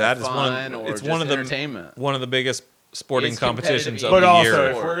just That is fun or it's just one of the entertainment? one of the biggest sporting It's competitions competitive of But the also,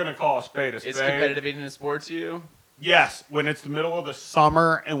 year. if we're gonna call a spade a spade, It's competitive eating in sports, you. yes, when it's the middle of the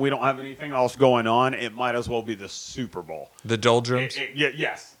summer and we don't have anything else going on, it might as well be the Super Bowl. The Doldrums.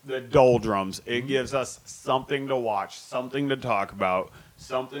 Yes, the Doldrums. It gives us something to watch, something to talk about,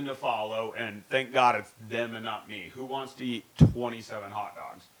 something to follow, and thank God it's them and not me. Who wants to eat 27 hot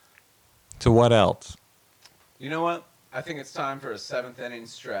dogs? To what else? You know what? I think it's time for a seventh inning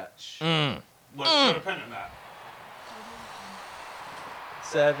stretch. Let's put a pin in that.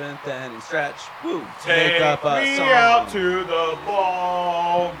 Seventh inning stretch. Woo! Take Make up a me song. out to the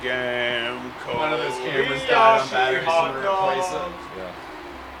ball game. One of those cameras Kobayashi died on batteries hot and we're replacing. dogs.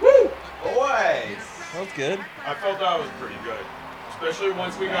 Yeah. Woo! Boys! That was good. I felt that was pretty good. Especially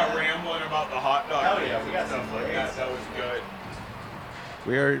once we got rambling about the hot dog Hell games yeah, we and got stuff some like great that. stuff. That was good.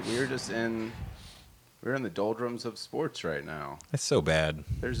 We're in the doldrums of sports right now. That's so bad.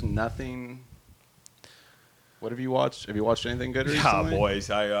 There's nothing. What have you watched? Have you watched anything good Yeah, recently?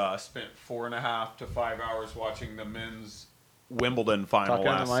 boys. I spent 4.5 to 5 hours watching the men's Wimbledon final Talk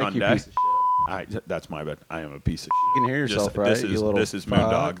on the last mic, you Sunday. piece of shit. That's my bad. I am a piece of shit. You can hear yourself, right? This you is little this is fuck.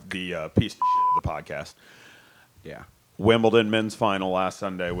 Moondog, the piece of shit of the podcast. Yeah. Wimbledon men's final last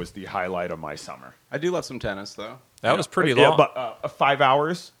Sunday was the highlight of my summer. I do love some tennis, though. That was pretty Yeah, long. but 5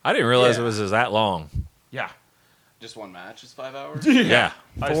 hours. I didn't realize Yeah. it was that long. Yeah. Just one match is 5 hours? Yeah.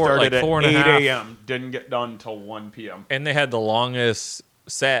 I Four- started like at 4.5. 8 a.m. Didn't get done till 1 p.m. And they had the longest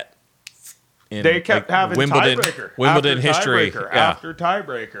set in They kept having Wimbledon tiebreaker. After history. tiebreaker, Yeah. After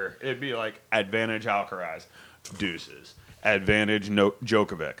tiebreaker, it'd be like advantage Alcaraz, deuces. Advantage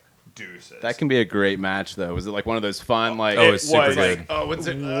Djokovic, deuces. That can be a great match, though. Was it like one of those fun, like... Oh, it was super was good. Oh, what's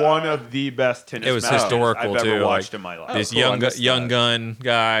it? one of the best tennis It was matches historical, I've ever too, watched like, in my life. This cool, I missed young that. gun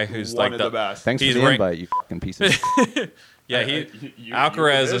guy who's One like of the best. Thanks He's for the ranked- invite, you fucking piece of shit. Yeah, You Alcaraz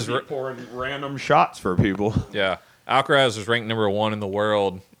were is busy pouring random shots for people yeah. Alcaraz was ranked number 1 in the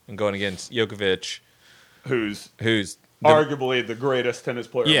world and going against Djokovic, who's who's arguably the greatest tennis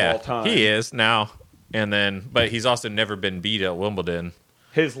player of all time. he is now. And then, but he's also never been beat at Wimbledon.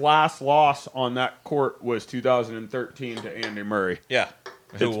 His last loss on that court was 2013 to Andy Murray. Yeah,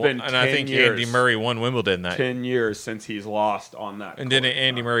 It's been and I 10 think years. Andy Murray won Wimbledon that. 10 years since he's lost on that. And court. didn't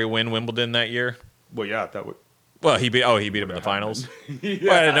Andy Murray win Wimbledon that year? Well, yeah, that would. Well, he beat him in the finals. Yeah.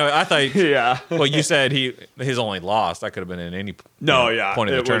 Well, no, I thought. Yeah. Well, you said his only loss. That could have been in any point of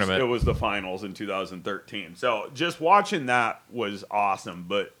the tournament. It was the finals in 2013. So just watching that was awesome.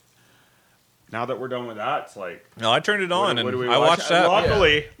 But now that we're done with that, it's like No, I turned it on what do we and I watched that.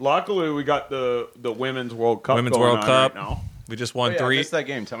 Luckily, we got the Women's World Cup. Women's going World on Cup. right now. We just won I 3. missed that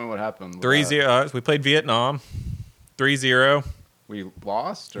game. Tell me what happened. 3-0. We played Vietnam. 3-0. We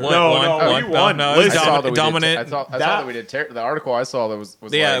lost? Or? No, we won. No, it was I saw that we dominant. I saw that we did. The article I saw that was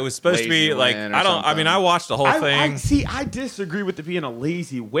Yeah, like it was supposed to be lazy like win or I don't. I mean, something. I watched the whole thing. I disagree with it being a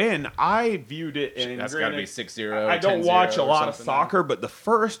lazy win. I viewed it, and That's got to be 6-0. I don't 10-0 watch a or lot of something. soccer, but the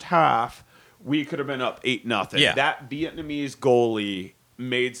first half we could have been up 8-0. Yeah. That Vietnamese goalie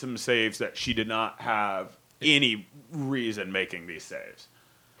made some saves that she did not have any reason making these saves.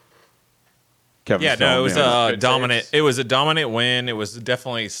 Kevin's Yeah, no, telling it was me a good dominant. saves. It was a dominant win. It was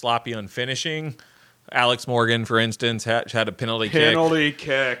definitely sloppy on finishing. Alex Morgan, for instance, had a penalty kick.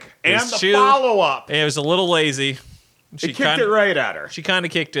 kick It and was the two- follow up. And it was a little lazy. It kicked it right at her. She kind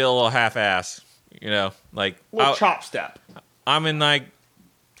of kicked it a little half-ass. You know, like Little chop step. I'm in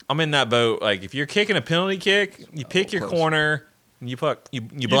that boat. Like if you're kicking a penalty kick, you pick your corner, and you blast. You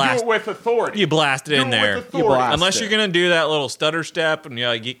do it with authority. You blast it Do in it there. with authority. blast Unless it. you're gonna do that little stutter step and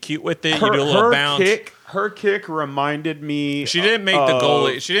get cute with it, you do a little bounce. Her kick reminded me. She didn't make the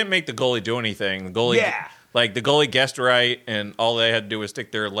goalie. She didn't make the goalie do anything. The goalie, Yeah. like the goalie guessed right, and all they had to do was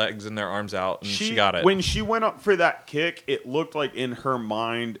stick their legs and their arms out, and she got it. When she went up for that kick, it looked like in her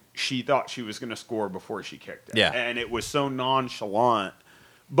mind she thought she was going to score before she kicked it. Yeah. And it was so nonchalant.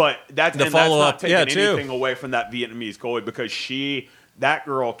 But that's The and that's follow-up, not taking yeah, too. anything away from that Vietnamese goalie because that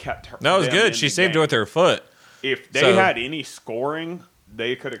girl kept her. That was them good. in She the saved it game. with her foot. If they So- had any scoring,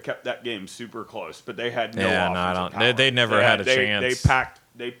 they could have kept that game super close. But they had no Yeah, no, I offensive don't- power. they never had a chance.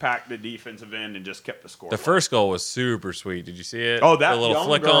 They packed the defensive end and just kept the score. The low. first goal was super sweet. Did you see it? Oh, that the little young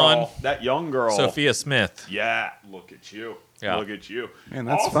flick girl, on that young girl, Sophia Smith. Yeah, look at you. Yeah. Look at you. Man,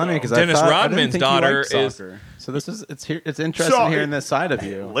 that's Also, funny because Dennis I Rodman's didn't think daughter you liked is- soccer. So this is it's interesting So- hearing this side of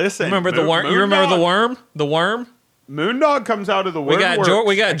you. Listen, Remember the worm? You remember the worm? The worm? Moondog comes out of the We got woodwork.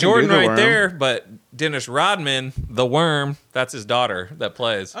 we got can Jordan do the right worm. there, but Dennis Rodman, the worm, that's his daughter that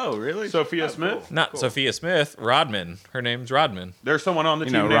plays. Oh, really? Sophia Smith. Not Sophia Smith, Rodman. Her name's Rodman. There's someone on the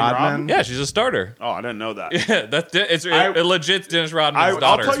You team know, named Rodman? Rodman. Yeah, she's a starter. Oh, I didn't know that. Yeah, it's I- it legit Dennis Rodman's I'll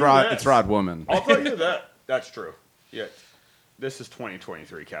daughter. tell It's you Rod. this. It's Rod Woman. I'll tell you that. That's true. Yeah. This is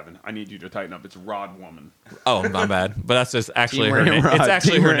 2023, Kevin. I need you to tighten up. It's Rod Woman. Oh, my bad. But that's just actually Team her name. Ramrod. It's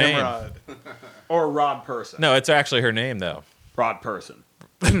actually Team her name. Ramrod. Or Rod Person. No, it's actually her name though. Rod Person.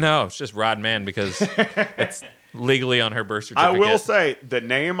 No, it's just Rodman because it's legally on her birth I certificate. will say, the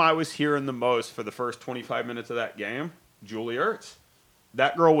name I was hearing the most for the first 25 minutes of that game, Julie Ertz.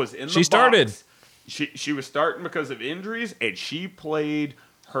 That girl was in the She started. box. She was starting because of injuries, and she played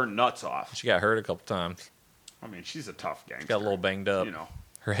her nuts off. She got hurt a couple times. I mean, she's a tough gangster. Got a little banged up. You know.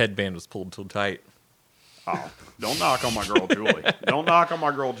 Her headband was pulled too tight. Oh, don't knock on my girl Julie. Don't knock on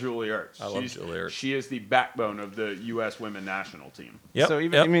my girl Julie Ertz. I love Julie Ertz. She is the backbone of the U.S. women national team. Yep. So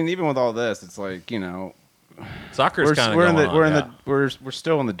even yep. I mean, even with all this, it's like Soccer's kind of going on. we're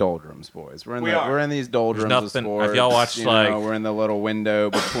still in the doldrums, boys. We're in We the are. we're in these doldrums There's of nothing- sports. if y'all watched, you like- know, we're in the little window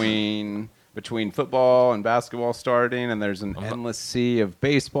between football and basketball starting, and there's an endless sea of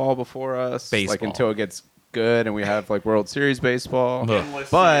baseball before us. Like Baseball. until it gets good, and we have like World Series baseball. Ugh. Endless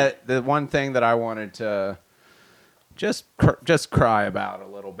But the one thing that I wanted to just cry about a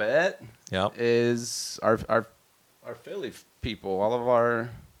little bit Yep. is our Philly people, all of our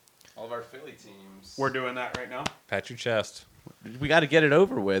Philly teams. We're doing that right now. Pat your chest. We got to get it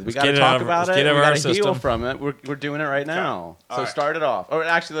over with. We Let's got to get it talk out of- about let's it. get it We out of got our to heal system. from it. We're doing it right now. All So right. start it off. Or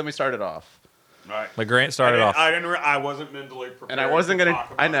actually, let me start it off. All right. LeGrant started off. I wasn't mentally prepared. And I wasn't to gonna.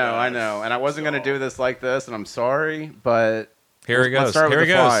 talk I about know. this, And I wasn't gonna so- do this like this. And I'm sorry, but Here he let's goes. start Here with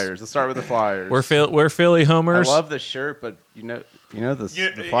he the goes. Flyers. Let's start with the Flyers. We're Philly I homers. love this shirt, but you know the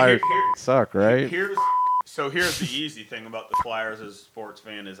Yeah, Flyers here- suck, right? Here's the easy thing about the Flyers as a sports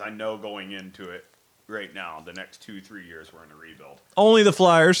fan is I know going into it right now, the next 2-3 years we're in a rebuild. Only the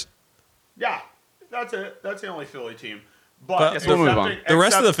Flyers. Yeah, that's it. That's the only Philly team. But But Yes, we'll move on. The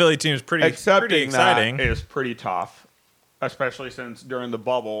rest of the Philly team is pretty exciting. That is pretty tough, especially since during the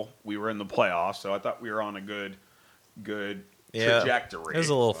bubble we were in the playoffs. So I thought we were on a good trajectory. It was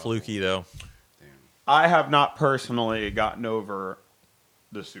a little fluky though. I have not personally gotten over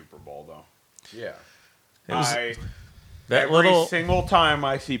the Super Bowl though. Yeah. It was Every little single time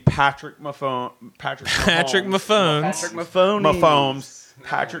I see Patrick Mahomes, Patrick Mahomes.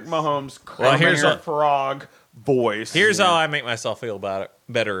 Patrick Mahomes, Well, here's Kermit Frog voice. Here's how I make myself feel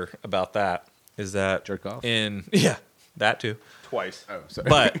better about that. is that Jerk off? that too. Twice. Oh, sorry.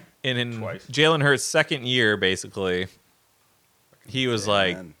 But in Twice. Jalen Hurts' second year, basically, he was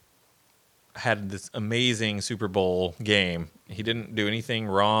Man. had this amazing Super Bowl game. He didn't do anything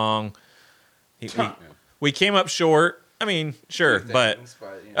wrong. We came up short. I mean, sure, but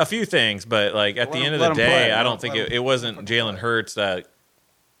a few things. But like at Let the him- end of let the him day, play. I Let don't him- think let him- it wasn't Jalen Hurts that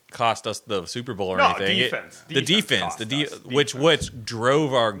cost us the Super Bowl or No, anything. defense. The defense, cost us. which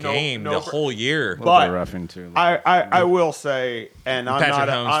drove our game no, the whole year. A little But bit roughing too. I will say, and I'm Patrick not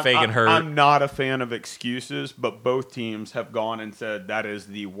Mahomes faking hurt. I'm not a fan of excuses, but both teams have gone and said that is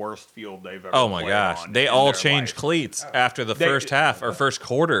the worst field they've ever. Oh my played gosh! on They in all their changed life. cleats after the They- first half or first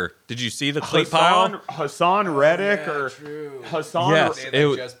quarter. Did you see the cleat pile? Hassan Reddick yeah, or true. Hassan. Yes, They,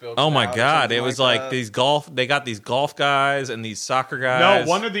 like, it, just built oh it my out or god! something It was like like that. these golf. They got these golf guys and these soccer No, guys.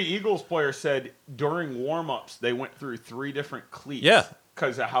 one of the Eagles players said during warm-ups they went through 3 different cleats. Yeah.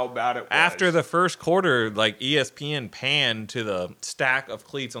 because of how bad it was. After the first quarter, like ESPN panned to the stack of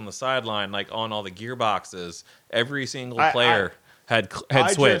cleats on the sideline, like on all the gearboxes. Every single player had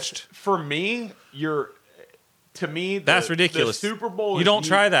switched. For me, to me, That's ridiculous. The Super Bowl. You is don't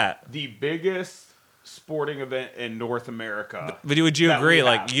try that. The biggest sporting event in North America. But would you that agree? we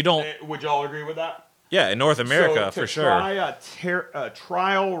Like have. you don't? Would y'all agree with that? Yeah, in North America So for to sure. Try a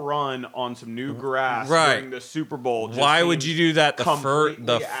trial run on some new grass Right. during the Super Bowl. just Why would seems you do that the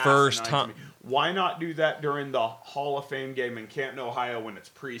completely first asinine to time? me. Why not do that during the Hall of Fame game in Canton, Ohio, when it's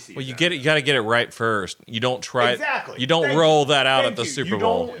preseason? Well, you got to get it right first. You don't try. Exactly. You don't Thank roll you. that out Thank at the you. Super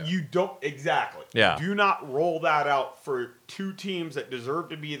Bowl. You don't exactly. Yeah. Do not roll that out for 2 teams that deserve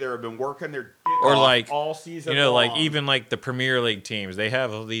to be there, have been working their dick Or off like all season. You know, like long. even like the Premier League teams, they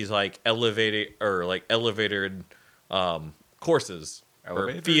have all these like elevated courses or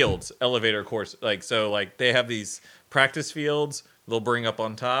Elevated? fields, elevator course. Like so, like they have these practice fields. They'll bring up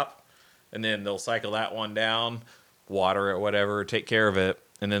on top, and then they'll cycle that one down, water it, whatever, take care of it,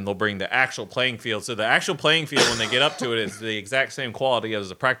 and then they'll bring the actual playing field. So the actual playing field, when they get up to it, is the exact same quality as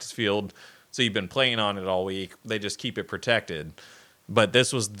the practice field. So you've been playing on it all week. They just keep it protected. But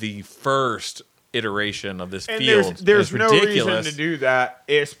this was the first iteration of this and field. there's It's no ridiculous. reason to do that,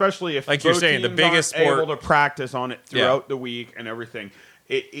 especially if Like you're both saying, the teams biggest aren't sport- able to practice on it throughout the week and everything.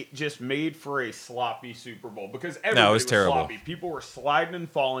 It just made for a sloppy Super Bowl because everybody was terrible. sloppy. People were sliding and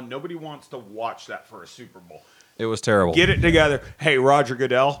falling. Nobody wants to watch that for a Super Bowl. It was terrible. Get it together. Hey, Roger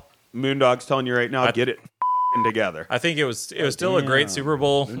Goodell, Moondog's telling you right now, get it together. I think it was still a great Super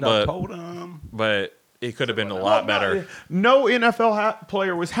Bowl, but it could have been a lot better. No NFL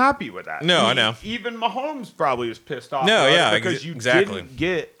player was happy with that. No, I know. Even Mahomes probably was pissed off. No, about it yeah, because you exactly. didn't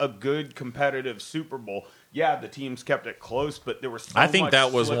get a good competitive Super Bowl. Yeah, the teams kept it close, but there was. I think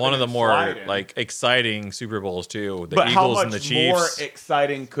that was one of the more like exciting Super Bowls too. The But how Eagles much and the Chiefs. more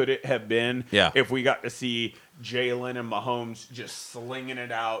exciting could it have been? Yeah. If we got to see Jalen and Mahomes just slinging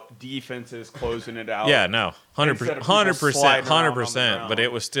it out, defenses closing it out. Yeah, no, 100%, Instead of people sliding around on the 100%. ground. But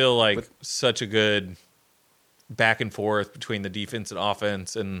it was still like such a good back and forth between the defense and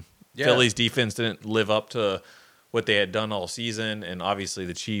offense, and Philly's defense didn't live up to what they had done all season, and obviously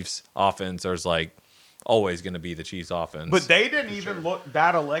the Chiefs' offense is like always going to be the Chiefs' offense. But they didn't even look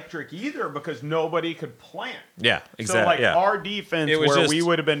that electric either because nobody could plant. yeah, So, exactly. like, yeah. our defense, It was where just- we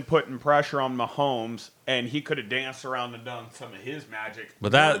would have been putting pressure on Mahomes, and he could have danced around and done some of his magic.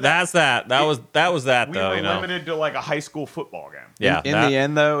 But that's that. That was that we though. were You know. limited to, like, a high school football game. Yeah. In that- the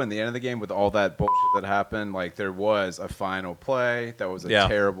end, though, in the end of the game, with all that bullshit that happened, like there was a final play that was a Yeah.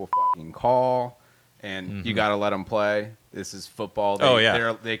 terrible fucking call, and you got to let them play. This is football. Oh,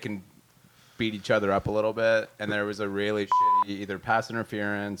 yeah. they can beat each other up a little bit, and there was a really shitty either pass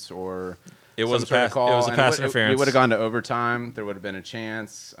interference or It was some a sort of pass. call. It was a and pass We interference. would have gone to overtime. There would have been a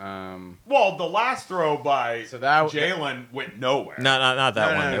chance. Well, the last throw by So that- Jalen went nowhere. Not that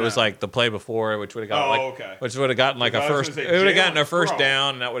No, one. no, it was no. like the play before, which would have gotten Oh, like, okay. which would have gotten like a Because I was first. gonna say, It would have gotten a Jalen's first throw.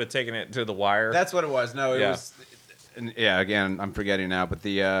 down, and that would have taken it to the wire. That's what it was. No, it Yeah. was. And yeah, again, I'm forgetting now, but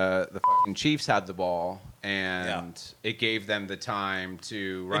the fucking Chiefs had the ball, and it gave them the time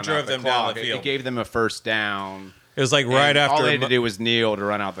to run drove out the them down clock. the It field. gave them a first down. It was like right And after. all they had to do was kneel to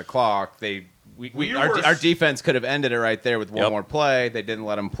run out the clock. We Our were- defense could have ended it right there with one Yep. more play. They didn't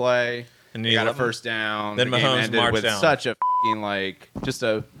let them play. And They he got a let them- first down. Then the game Mahomes ended marched with down. such a fucking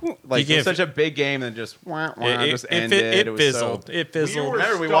He gave- such a big game and just just ended. it was fizzled. So, It fizzled. were-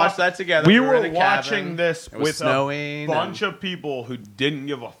 remember, we Stop. watched that together. we were were in a watching cabin. this It was with snowing a bunch and- of people who didn't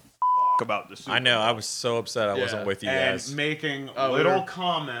give a about the Super I know. Bowl. I was so upset I wasn't Yeah. with you and guys. making Oh, we little were-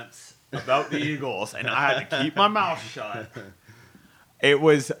 comments about the Eagles, and I had to keep my mouth shut. It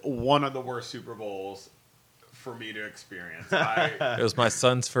was one of the worst Super Bowls for me to experience. It was my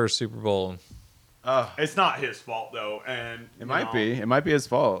son's first Super Bowl. It's not his fault though, and It might be. It might be his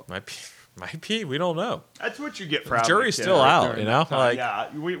fault. Might be. We don't know. That's what you get for The having jury's a kid still right out, during you know? that time. Like,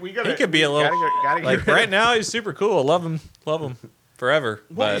 yeah, we gotta. He could be a little. Gotta Like right now, he's super cool. Love him forever.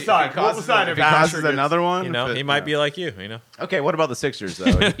 We'll But decide. We'll decide if if he Asher causes gets- another one. you know, but- he might be like you. You know. Okay, what about the Sixers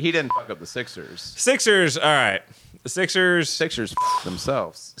though? He didn't fuck up the Sixers. Sixers. All right. The Sixers. Sixers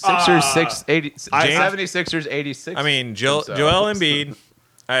themselves. Sixers 76ers 86. I mean, Joel Embiid.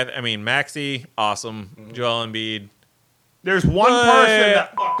 I mean, Maxey, awesome. Joel Embiid, There's one But- person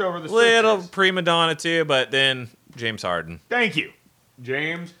that fucked over the little Sixers. prima donna too, but then James Harden. Thank you,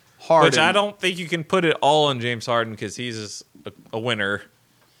 James. Harden. Which I don't think you can put it all on James Harden because he's a winner.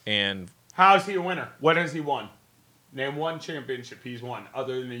 And How's he a winner? What has he won? Name one championship he's won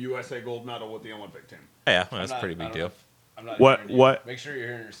other than the USA gold medal with the Olympic team. yeah, well, that's a pretty big deal. I'm not What- hearing you. what- Make sure you're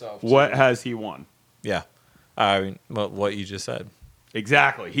hearing yourself. What too. has he won? Yeah. I mean, what you just said.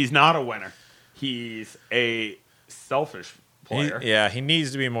 Exactly. He's not a winner. He's a selfish player. He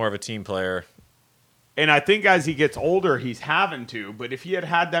needs to be more of a team player. And I think as he gets older, he's having to. But if he had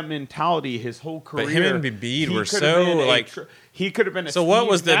had that mentality his whole career, But him and Embiid he were could have so, been like- he could have been a So what Steve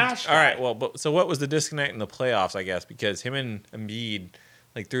was the Nash all right? guy. Well, so what was the disconnect in the playoffs? I guess because him and Embiid,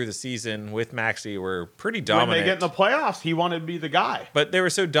 like through the season with Maxey, were pretty when dominant. they get in the playoffs, he wanted to be the guy. but they were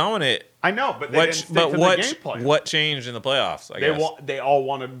so dominant. I know, but they didn't stick to the game plan. What changed in the playoffs? I guess. They all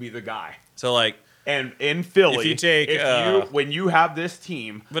wanted to be the guy. So like, And in Philly, If you take, when you have this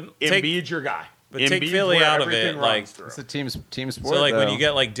team, But take- Embiid's your guy. but take Embiid's Philly where out of everything it, runs like- through. It's a team sport. so like when though. you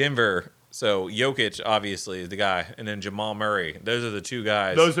get like Denver, so Jokic obviously is the guy, and then Jamal Murray. Those are the two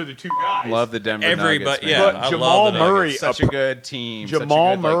guys. Those are the two guys. love the Denver Everybody- Nuggets. yeah, man. But I Jamal love the Murray, Nuggets. such a good team. such a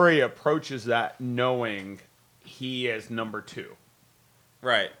Jamal good, like- Murray approaches that knowing he is number two.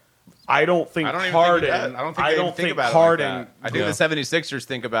 right. I don't think I don't even Harden. think of that. I don't think, think about Harden. it like that. I think Yeah. the 76ers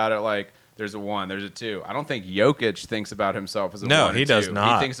think about it like there's a 1, there's a 2. I don't think Jokic thinks about himself as a No, 1 he and does 2.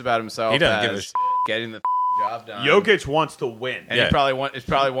 not. He thinks about himself He doesn't give a as shit. getting the job done. Jokic wants to win. And Yeah. he probably won. It's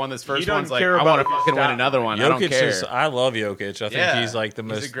probably one of his first doesn't ones. Like care I about want to his fucking win stat another one. I don't Jokic care. is. I love Jokic. I think he's like the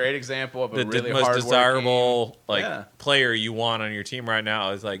most. He's a great example of a the really most hardworking- desirable like Yeah. player you want on your team right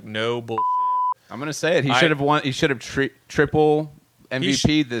now is like no bullshit. I'm gonna say it. He I- should have won. He should have triple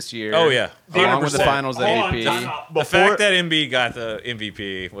MVP this year. Oh, yeah. along with the 100%. Finals Hold on, MVP. time out. The fact that Embiid got the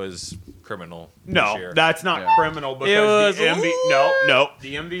MVP was criminal. this No, year. that's not Yeah. criminal because was- the MVP. No,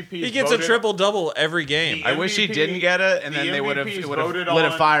 the MVP. He gets a triple double every game. I wish he MVP didn't get it, and the then they would have MVP 's lit voted a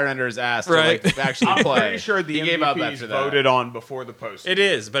on- fire under his ass Right. to like actually I'm play. pretty sure the he gave up MVP after that. voted on before the post. It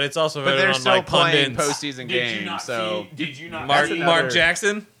is, but it's also But voted they're on still like playing pundits. postseason Did you games, not so see? Did you not Mark see Mark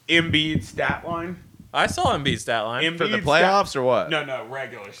Jackson. Embiid's stat line? I saw Embiid's stat line. for the Embiid's playoffs or what? No,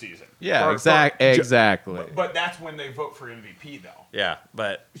 regular season. Yeah, For- exactly. But that's when they vote for MVP though. Yeah,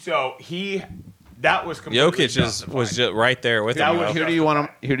 but So that was completely Jokic justified. was just right there with That him. was though. Who do you want?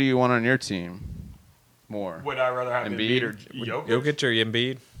 Who do you want on your team more? Would I rather have Embiid? Embiid or Jokic? Jokic or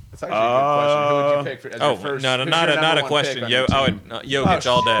Embiid? That's actually a good question. Who would you pick for? As Oh your first, no, who's not your a number one question. pick on your team? Jokic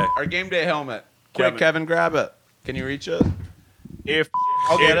all day. Our game day helmet. Quick, Kevin, grab it. Can you reach it? If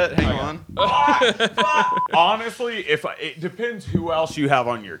I'll get it. Hang on. honestly, it depends who else you have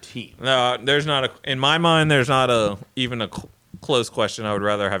on your team. No, there's not a. In my mind, there's not even a close question. I would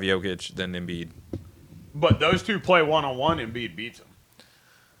rather have Jokic than Embiid. But those two play one-on-one, Embiid beats them.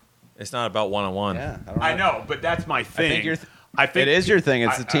 It's not about one on one. Yeah, I know, but that's my thing. I think it is your thing.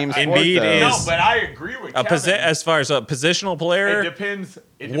 It's the team sport. Embiid though. is- No, but I agree with Kevin. As far as a positional It player, depends.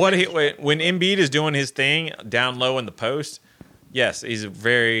 when Embiid is doing his thing down low in the post, yes, he's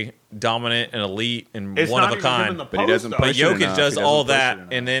very dominant and elite and It's one not of a even him in kind. the But he post, doesn't though. But push it Jokic enough. does He doesn't all push it that enough.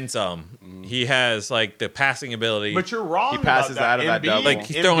 and then some. He has like the passing ability. But you're wrong. He passes about out of that Embiid, double. Like,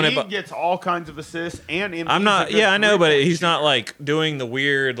 he's throwing it, Embiid but- gets all kinds of assists, and Embiid's I'm not. a good Yeah, I know, but three-point he's not shooter. like doing the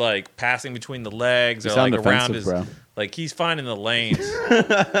weird like passing between the legs You or sound like around defensive, his. bro. Like he's finding the lanes.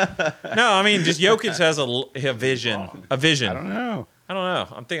 No, I mean just Jokic has a vision. A vision. I don't know.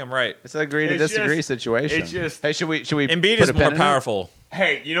 I think I'm right. It's an agree to It's disagree just- situation. it's just- hey, should we? Embiid put is a pin more in it? powerful.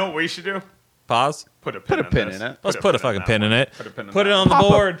 Hey, you know what we should do? Pause. Put a pin in this. it. Let's put a fucking that pin in one. it. Put a pin in Put it that on the Pop a-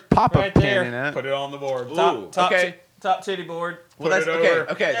 board. Pop a right pin there. in it. Put it on the board. Okay. Top titty board. Well, Put that's it okay.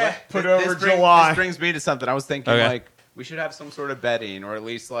 over- Okay. Yeah, put it This over brings- July. This brings me to something. I was thinking Okay. like we should have some sort of betting, or at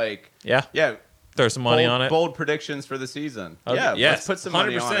least like Yeah. Throw some money on it. Bold predictions for the season. Okay, Yeah, yes, let's put some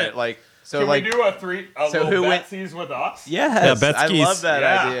money on 100%. it. Like so, Can like we do a so little who went- betsies with us? yes, Yeah, I Betskis. love that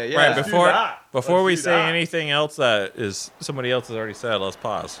Yeah. idea. Yeah. Right Let's do before that. before Let's we do say that. anything else that is somebody else has already said, let's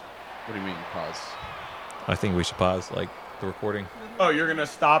pause. What do you mean pause? I think we should pause like the recording. Oh, you're gonna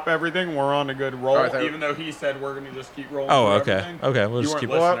stop everything? We're on a good roll, Oh, I thought- even though he said we're gonna just keep rolling. Oh, through okay. everything. Okay, we'll you just weren't keep-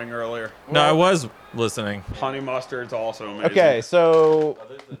 listening earlier. No, I was listening. Honey mustard's also amazing. Okay, so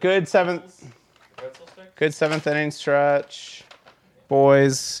good seventh inning stretch,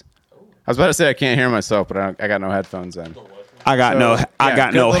 boys. I was about to say I can't hear myself, but I got no headphones in. I got So, yeah,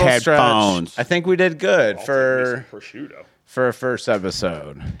 good little stretch. headphones. I think we did good For for prosciutto. a first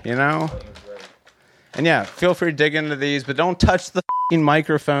episode, you know? And yeah, feel free to dig into these, but don't touch the fucking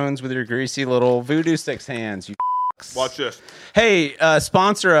microphones with your greasy little voodoo sticks hands, you Watch this. Hey,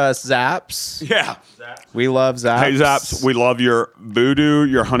 sponsor us, Zaps. Yeah. We love Zaps. Hey Zaps, we love your voodoo,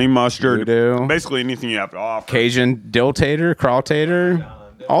 your honey mustard, Voodoo. basically anything you have to offer. Cajun dill tater, crawl tater,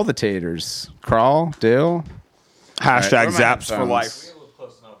 all the taters. Crawl, dill. Hashtag All right, Zaps for phones. life.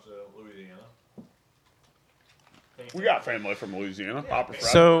 Close enough to Louisiana. We got family from Louisiana. Papa Fred.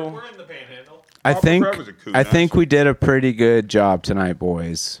 So We're in the Panhandle. I Papa think Fred was a coon, I think we did a pretty good job tonight,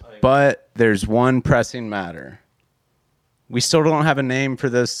 boys. But there's one pressing matter. We still don't have a name for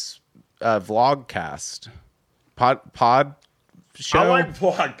this vlogcast. Pod show. I like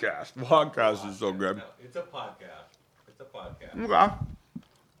podcast. Podcast is so good. It's a podcast. It's a podcast. Okay.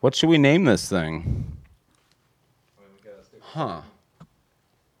 What should we name this thing? Huh.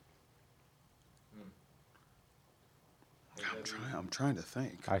 I'm trying to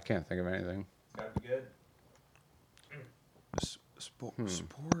think. I can't think of anything. Gotta be good.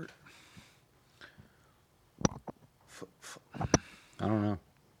 Sport. I don't know.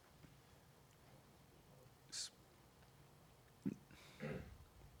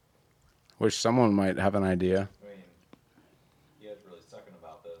 Wish someone might have an idea. I mean, you guys really sucking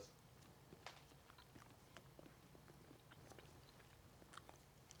about this.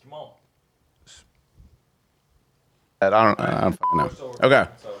 Come on. I don't fucking know. Okay.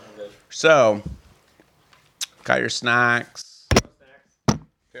 So we're good. So, got your snacks.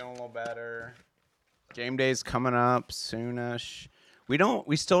 Feeling a little better. Game day's coming up soonish.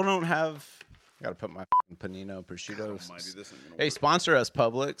 We still don't have. Gotta put my Panino prosciutto. Hey, sponsor us,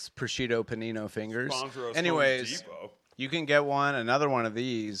 Publix. Prosciutto Panino fingers. Sponsor us, Anyways, Home Depot. you can get another one of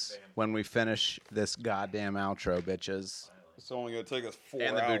these when we finish this goddamn outro, bitches. It's only gonna take us 4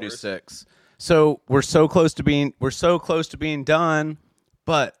 And the hours. Voodoo 6. So we're so close to being done,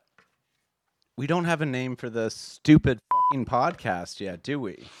 but we don't have a name for this stupid fucking podcast yet, do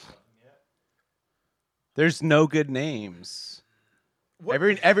we? There's no good names.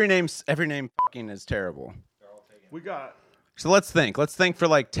 Every name fucking is terrible. We got. So let's think. Let's think for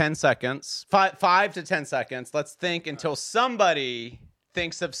like 10 seconds. 5 to 10 seconds. Let's think until somebody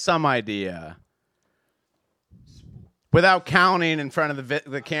thinks of some idea. Without counting in front of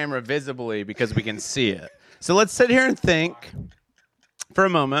the camera visibly because we can see it. So let's sit here and think for a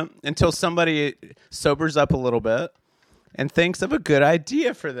moment until somebody sobers up a little bit and thinks of a good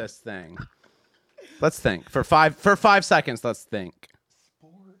idea for this thing. Let's think. For 5 seconds, let's think.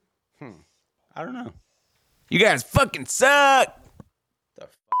 I don't know. You guys fucking suck. The f***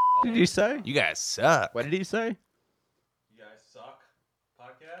 did you say? You guys suck. What did he say? You guys suck.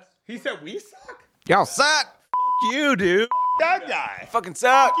 Podcast? He said we suck. Y'all suck. Fuck you, dude. That guy. Fucking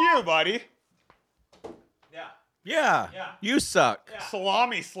suck. Fuck you, buddy. Yeah. Yeah. Yeah. You suck.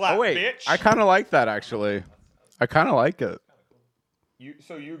 Salami slap, Oh, wait. bitch. I kind of like that, actually. I kind of like it.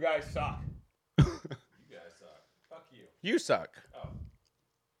 So you guys suck. You guys suck. Fuck you. You suck. Oh.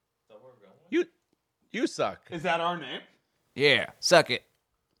 Is that where we're going? You suck. Is that our name? Yeah. Suck it.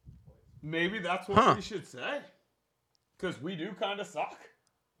 Maybe that's what Huh. we should say. Because we do kind of suck.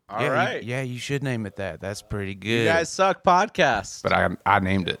 All right. Yeah, you should name it that. That's pretty good. You guys suck podcast. but I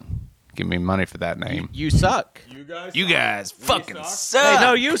named it. Give me money for that name. You suck. You guys You suck. guys We fucking suck. suck. Hey,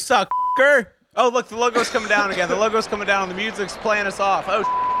 no, you suck, fucker. Oh, look, the logo's coming down again. The logo's coming down. The music's playing us off. Oh,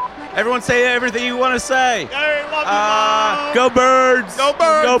 everyone say everything you want to say. Hey, love you, Mom. Go birds. Go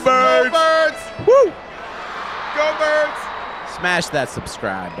birds. Go birds. Go birds. Woo. Go birds. Smash that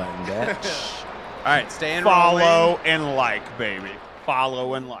subscribe button, bitch. All right, stay in Follow rolling. and like, baby.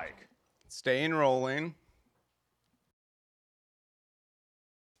 Follow and like. Stay in rolling.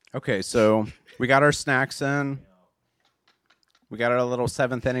 Okay, so we got our snacks in. We got our little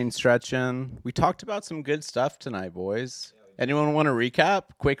 7th inning stretch in. We talked about some good stuff tonight, boys. Anyone want to recap?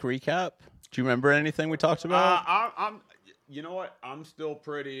 Quick recap? Do you remember anything we talked about? I'm. You know what? I'm still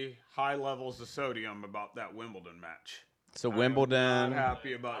pretty high levels of sodium about that Wimbledon match. So I'm Wimbledon, not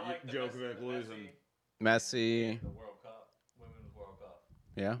happy about Djokovic losing. Messi, The World Cup. Women's World Cup.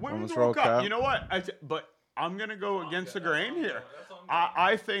 yeah, Women's World Cup. You know what? But I'm gonna go against the grain here.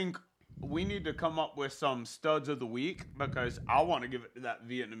 I think we need to come up with some studs of the week because I want to give it to that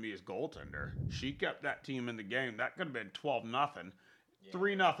Vietnamese goaltender. She kept that team in the game. That could have been 12-0.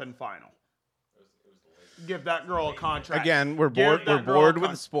 3-0 final. Give that girl a contract. Again, we're Give bored. that We're girl bored a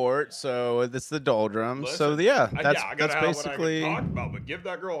with sports, so it's the doldrums. So Listen, yeah, I that's gotta have basically. what I can talk about. But give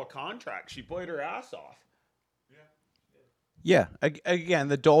that girl a contract. She played her ass off. Yeah, again,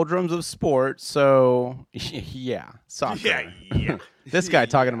 the doldrums of sports. So yeah, soccer. Yeah. This guy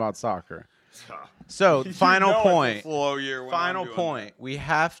talking about soccer. So You final know it's a point. slow year when I'm Final doing point. We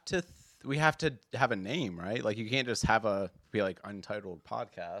have to have a name, right? Like you can't just be like untitled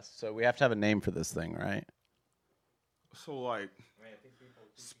podcast. So we have to have a name for this thing, right? that. So like,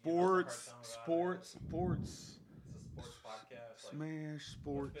 sports. It's a sports podcast. Smash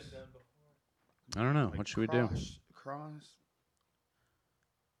sports. I don't know. What should we do? Cross.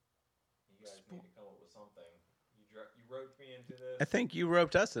 You guys need to come up with something. You roped me into this. I think you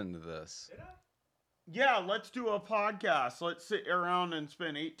roped us into this. Did I? Yeah, let's do a podcast. Let's sit around and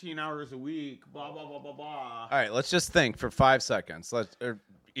spend 18 hours a week. Blah blah blah blah blah. All right, let's just think for 5 seconds.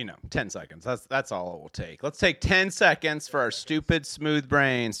 10 seconds. That's all it will take. Let's take 10 seconds for our stupid, smooth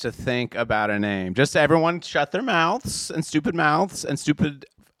brains to think about a name. Just everyone shut their mouths and stupid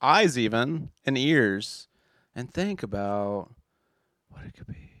eyes even and ears and think about what it could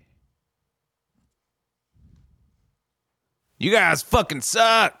be. You guys fucking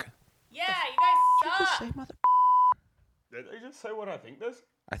suck. Yeah, you guys suck. Did they just say what I think this?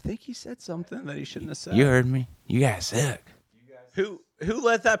 I think he said something that he shouldn't have said. You heard me. You guys suck. Who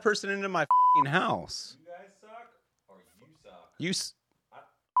let that person into my fucking house? You guys suck or you suck?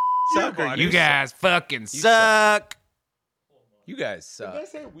 You suck or You guys fucking suck. suck. You guys Did suck. they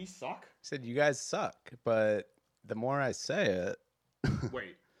say we suck? I said you guys suck, but the more I say it,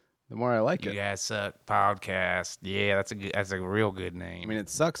 Wait. the more I like You it. guys suck podcast. Yeah, that's a real good name. I mean, it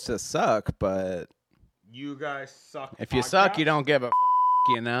sucks to suck, but You guys suck. if you suck, you podcast? don't give a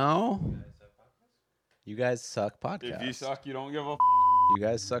you know? You guys suck podcast. If you suck, you don't give a. You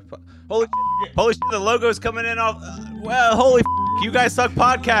guys suck. Holy shit, the logo's coming in off. Well, holy you guys suck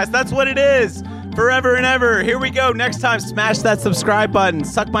podcast. That's what it is. Forever and ever. Here we go. Next time, smash that subscribe button.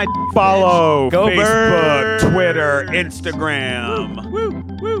 Suck my Follow Go Facebook, Birds. Twitter, Instagram. Woo,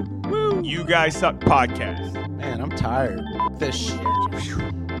 woo, woo. You guys suck podcast. Man, I'm tired. This shit.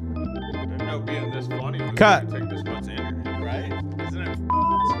 Didn't know being this funny was Cut. gonna take this much energy. Right? Isn't it?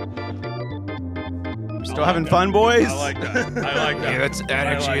 Still having fun, boys? I like that. I like that. Yeah, that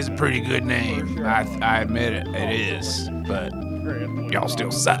actually is a pretty good name. I admit it. It is. But y'all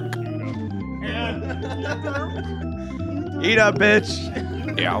still suck. Eat up,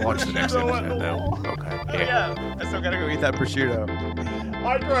 bitch. Yeah, I'll watch the next episode though. Okay. Yeah. I still gotta go eat that prosciutto.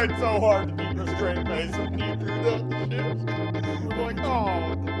 I tried so hard to keep a straight face when you threw that shit. I'm like, oh.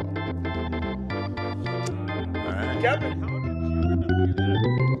 All right. Kevin, how did you do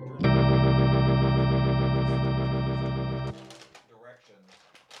Directions.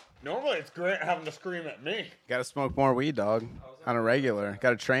 Normally it's Grant having to scream at me. Gotta smoke more weed, dog. On a regular.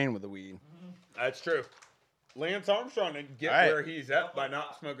 Gotta train with the weed. That's true. Lance Armstrong didn't get All right. where he's at by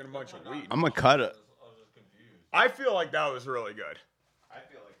not smoking a bunch of weed. I'm gonna cut it. I was just confused. I feel like that was really good. I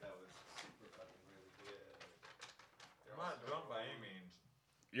feel like that was super fucking really good. I'm not drunk by any means.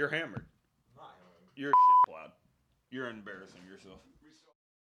 You're hammered. I'm not having. You're shit cloud. You're embarrassing yourself.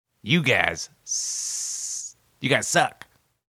 You guys suck.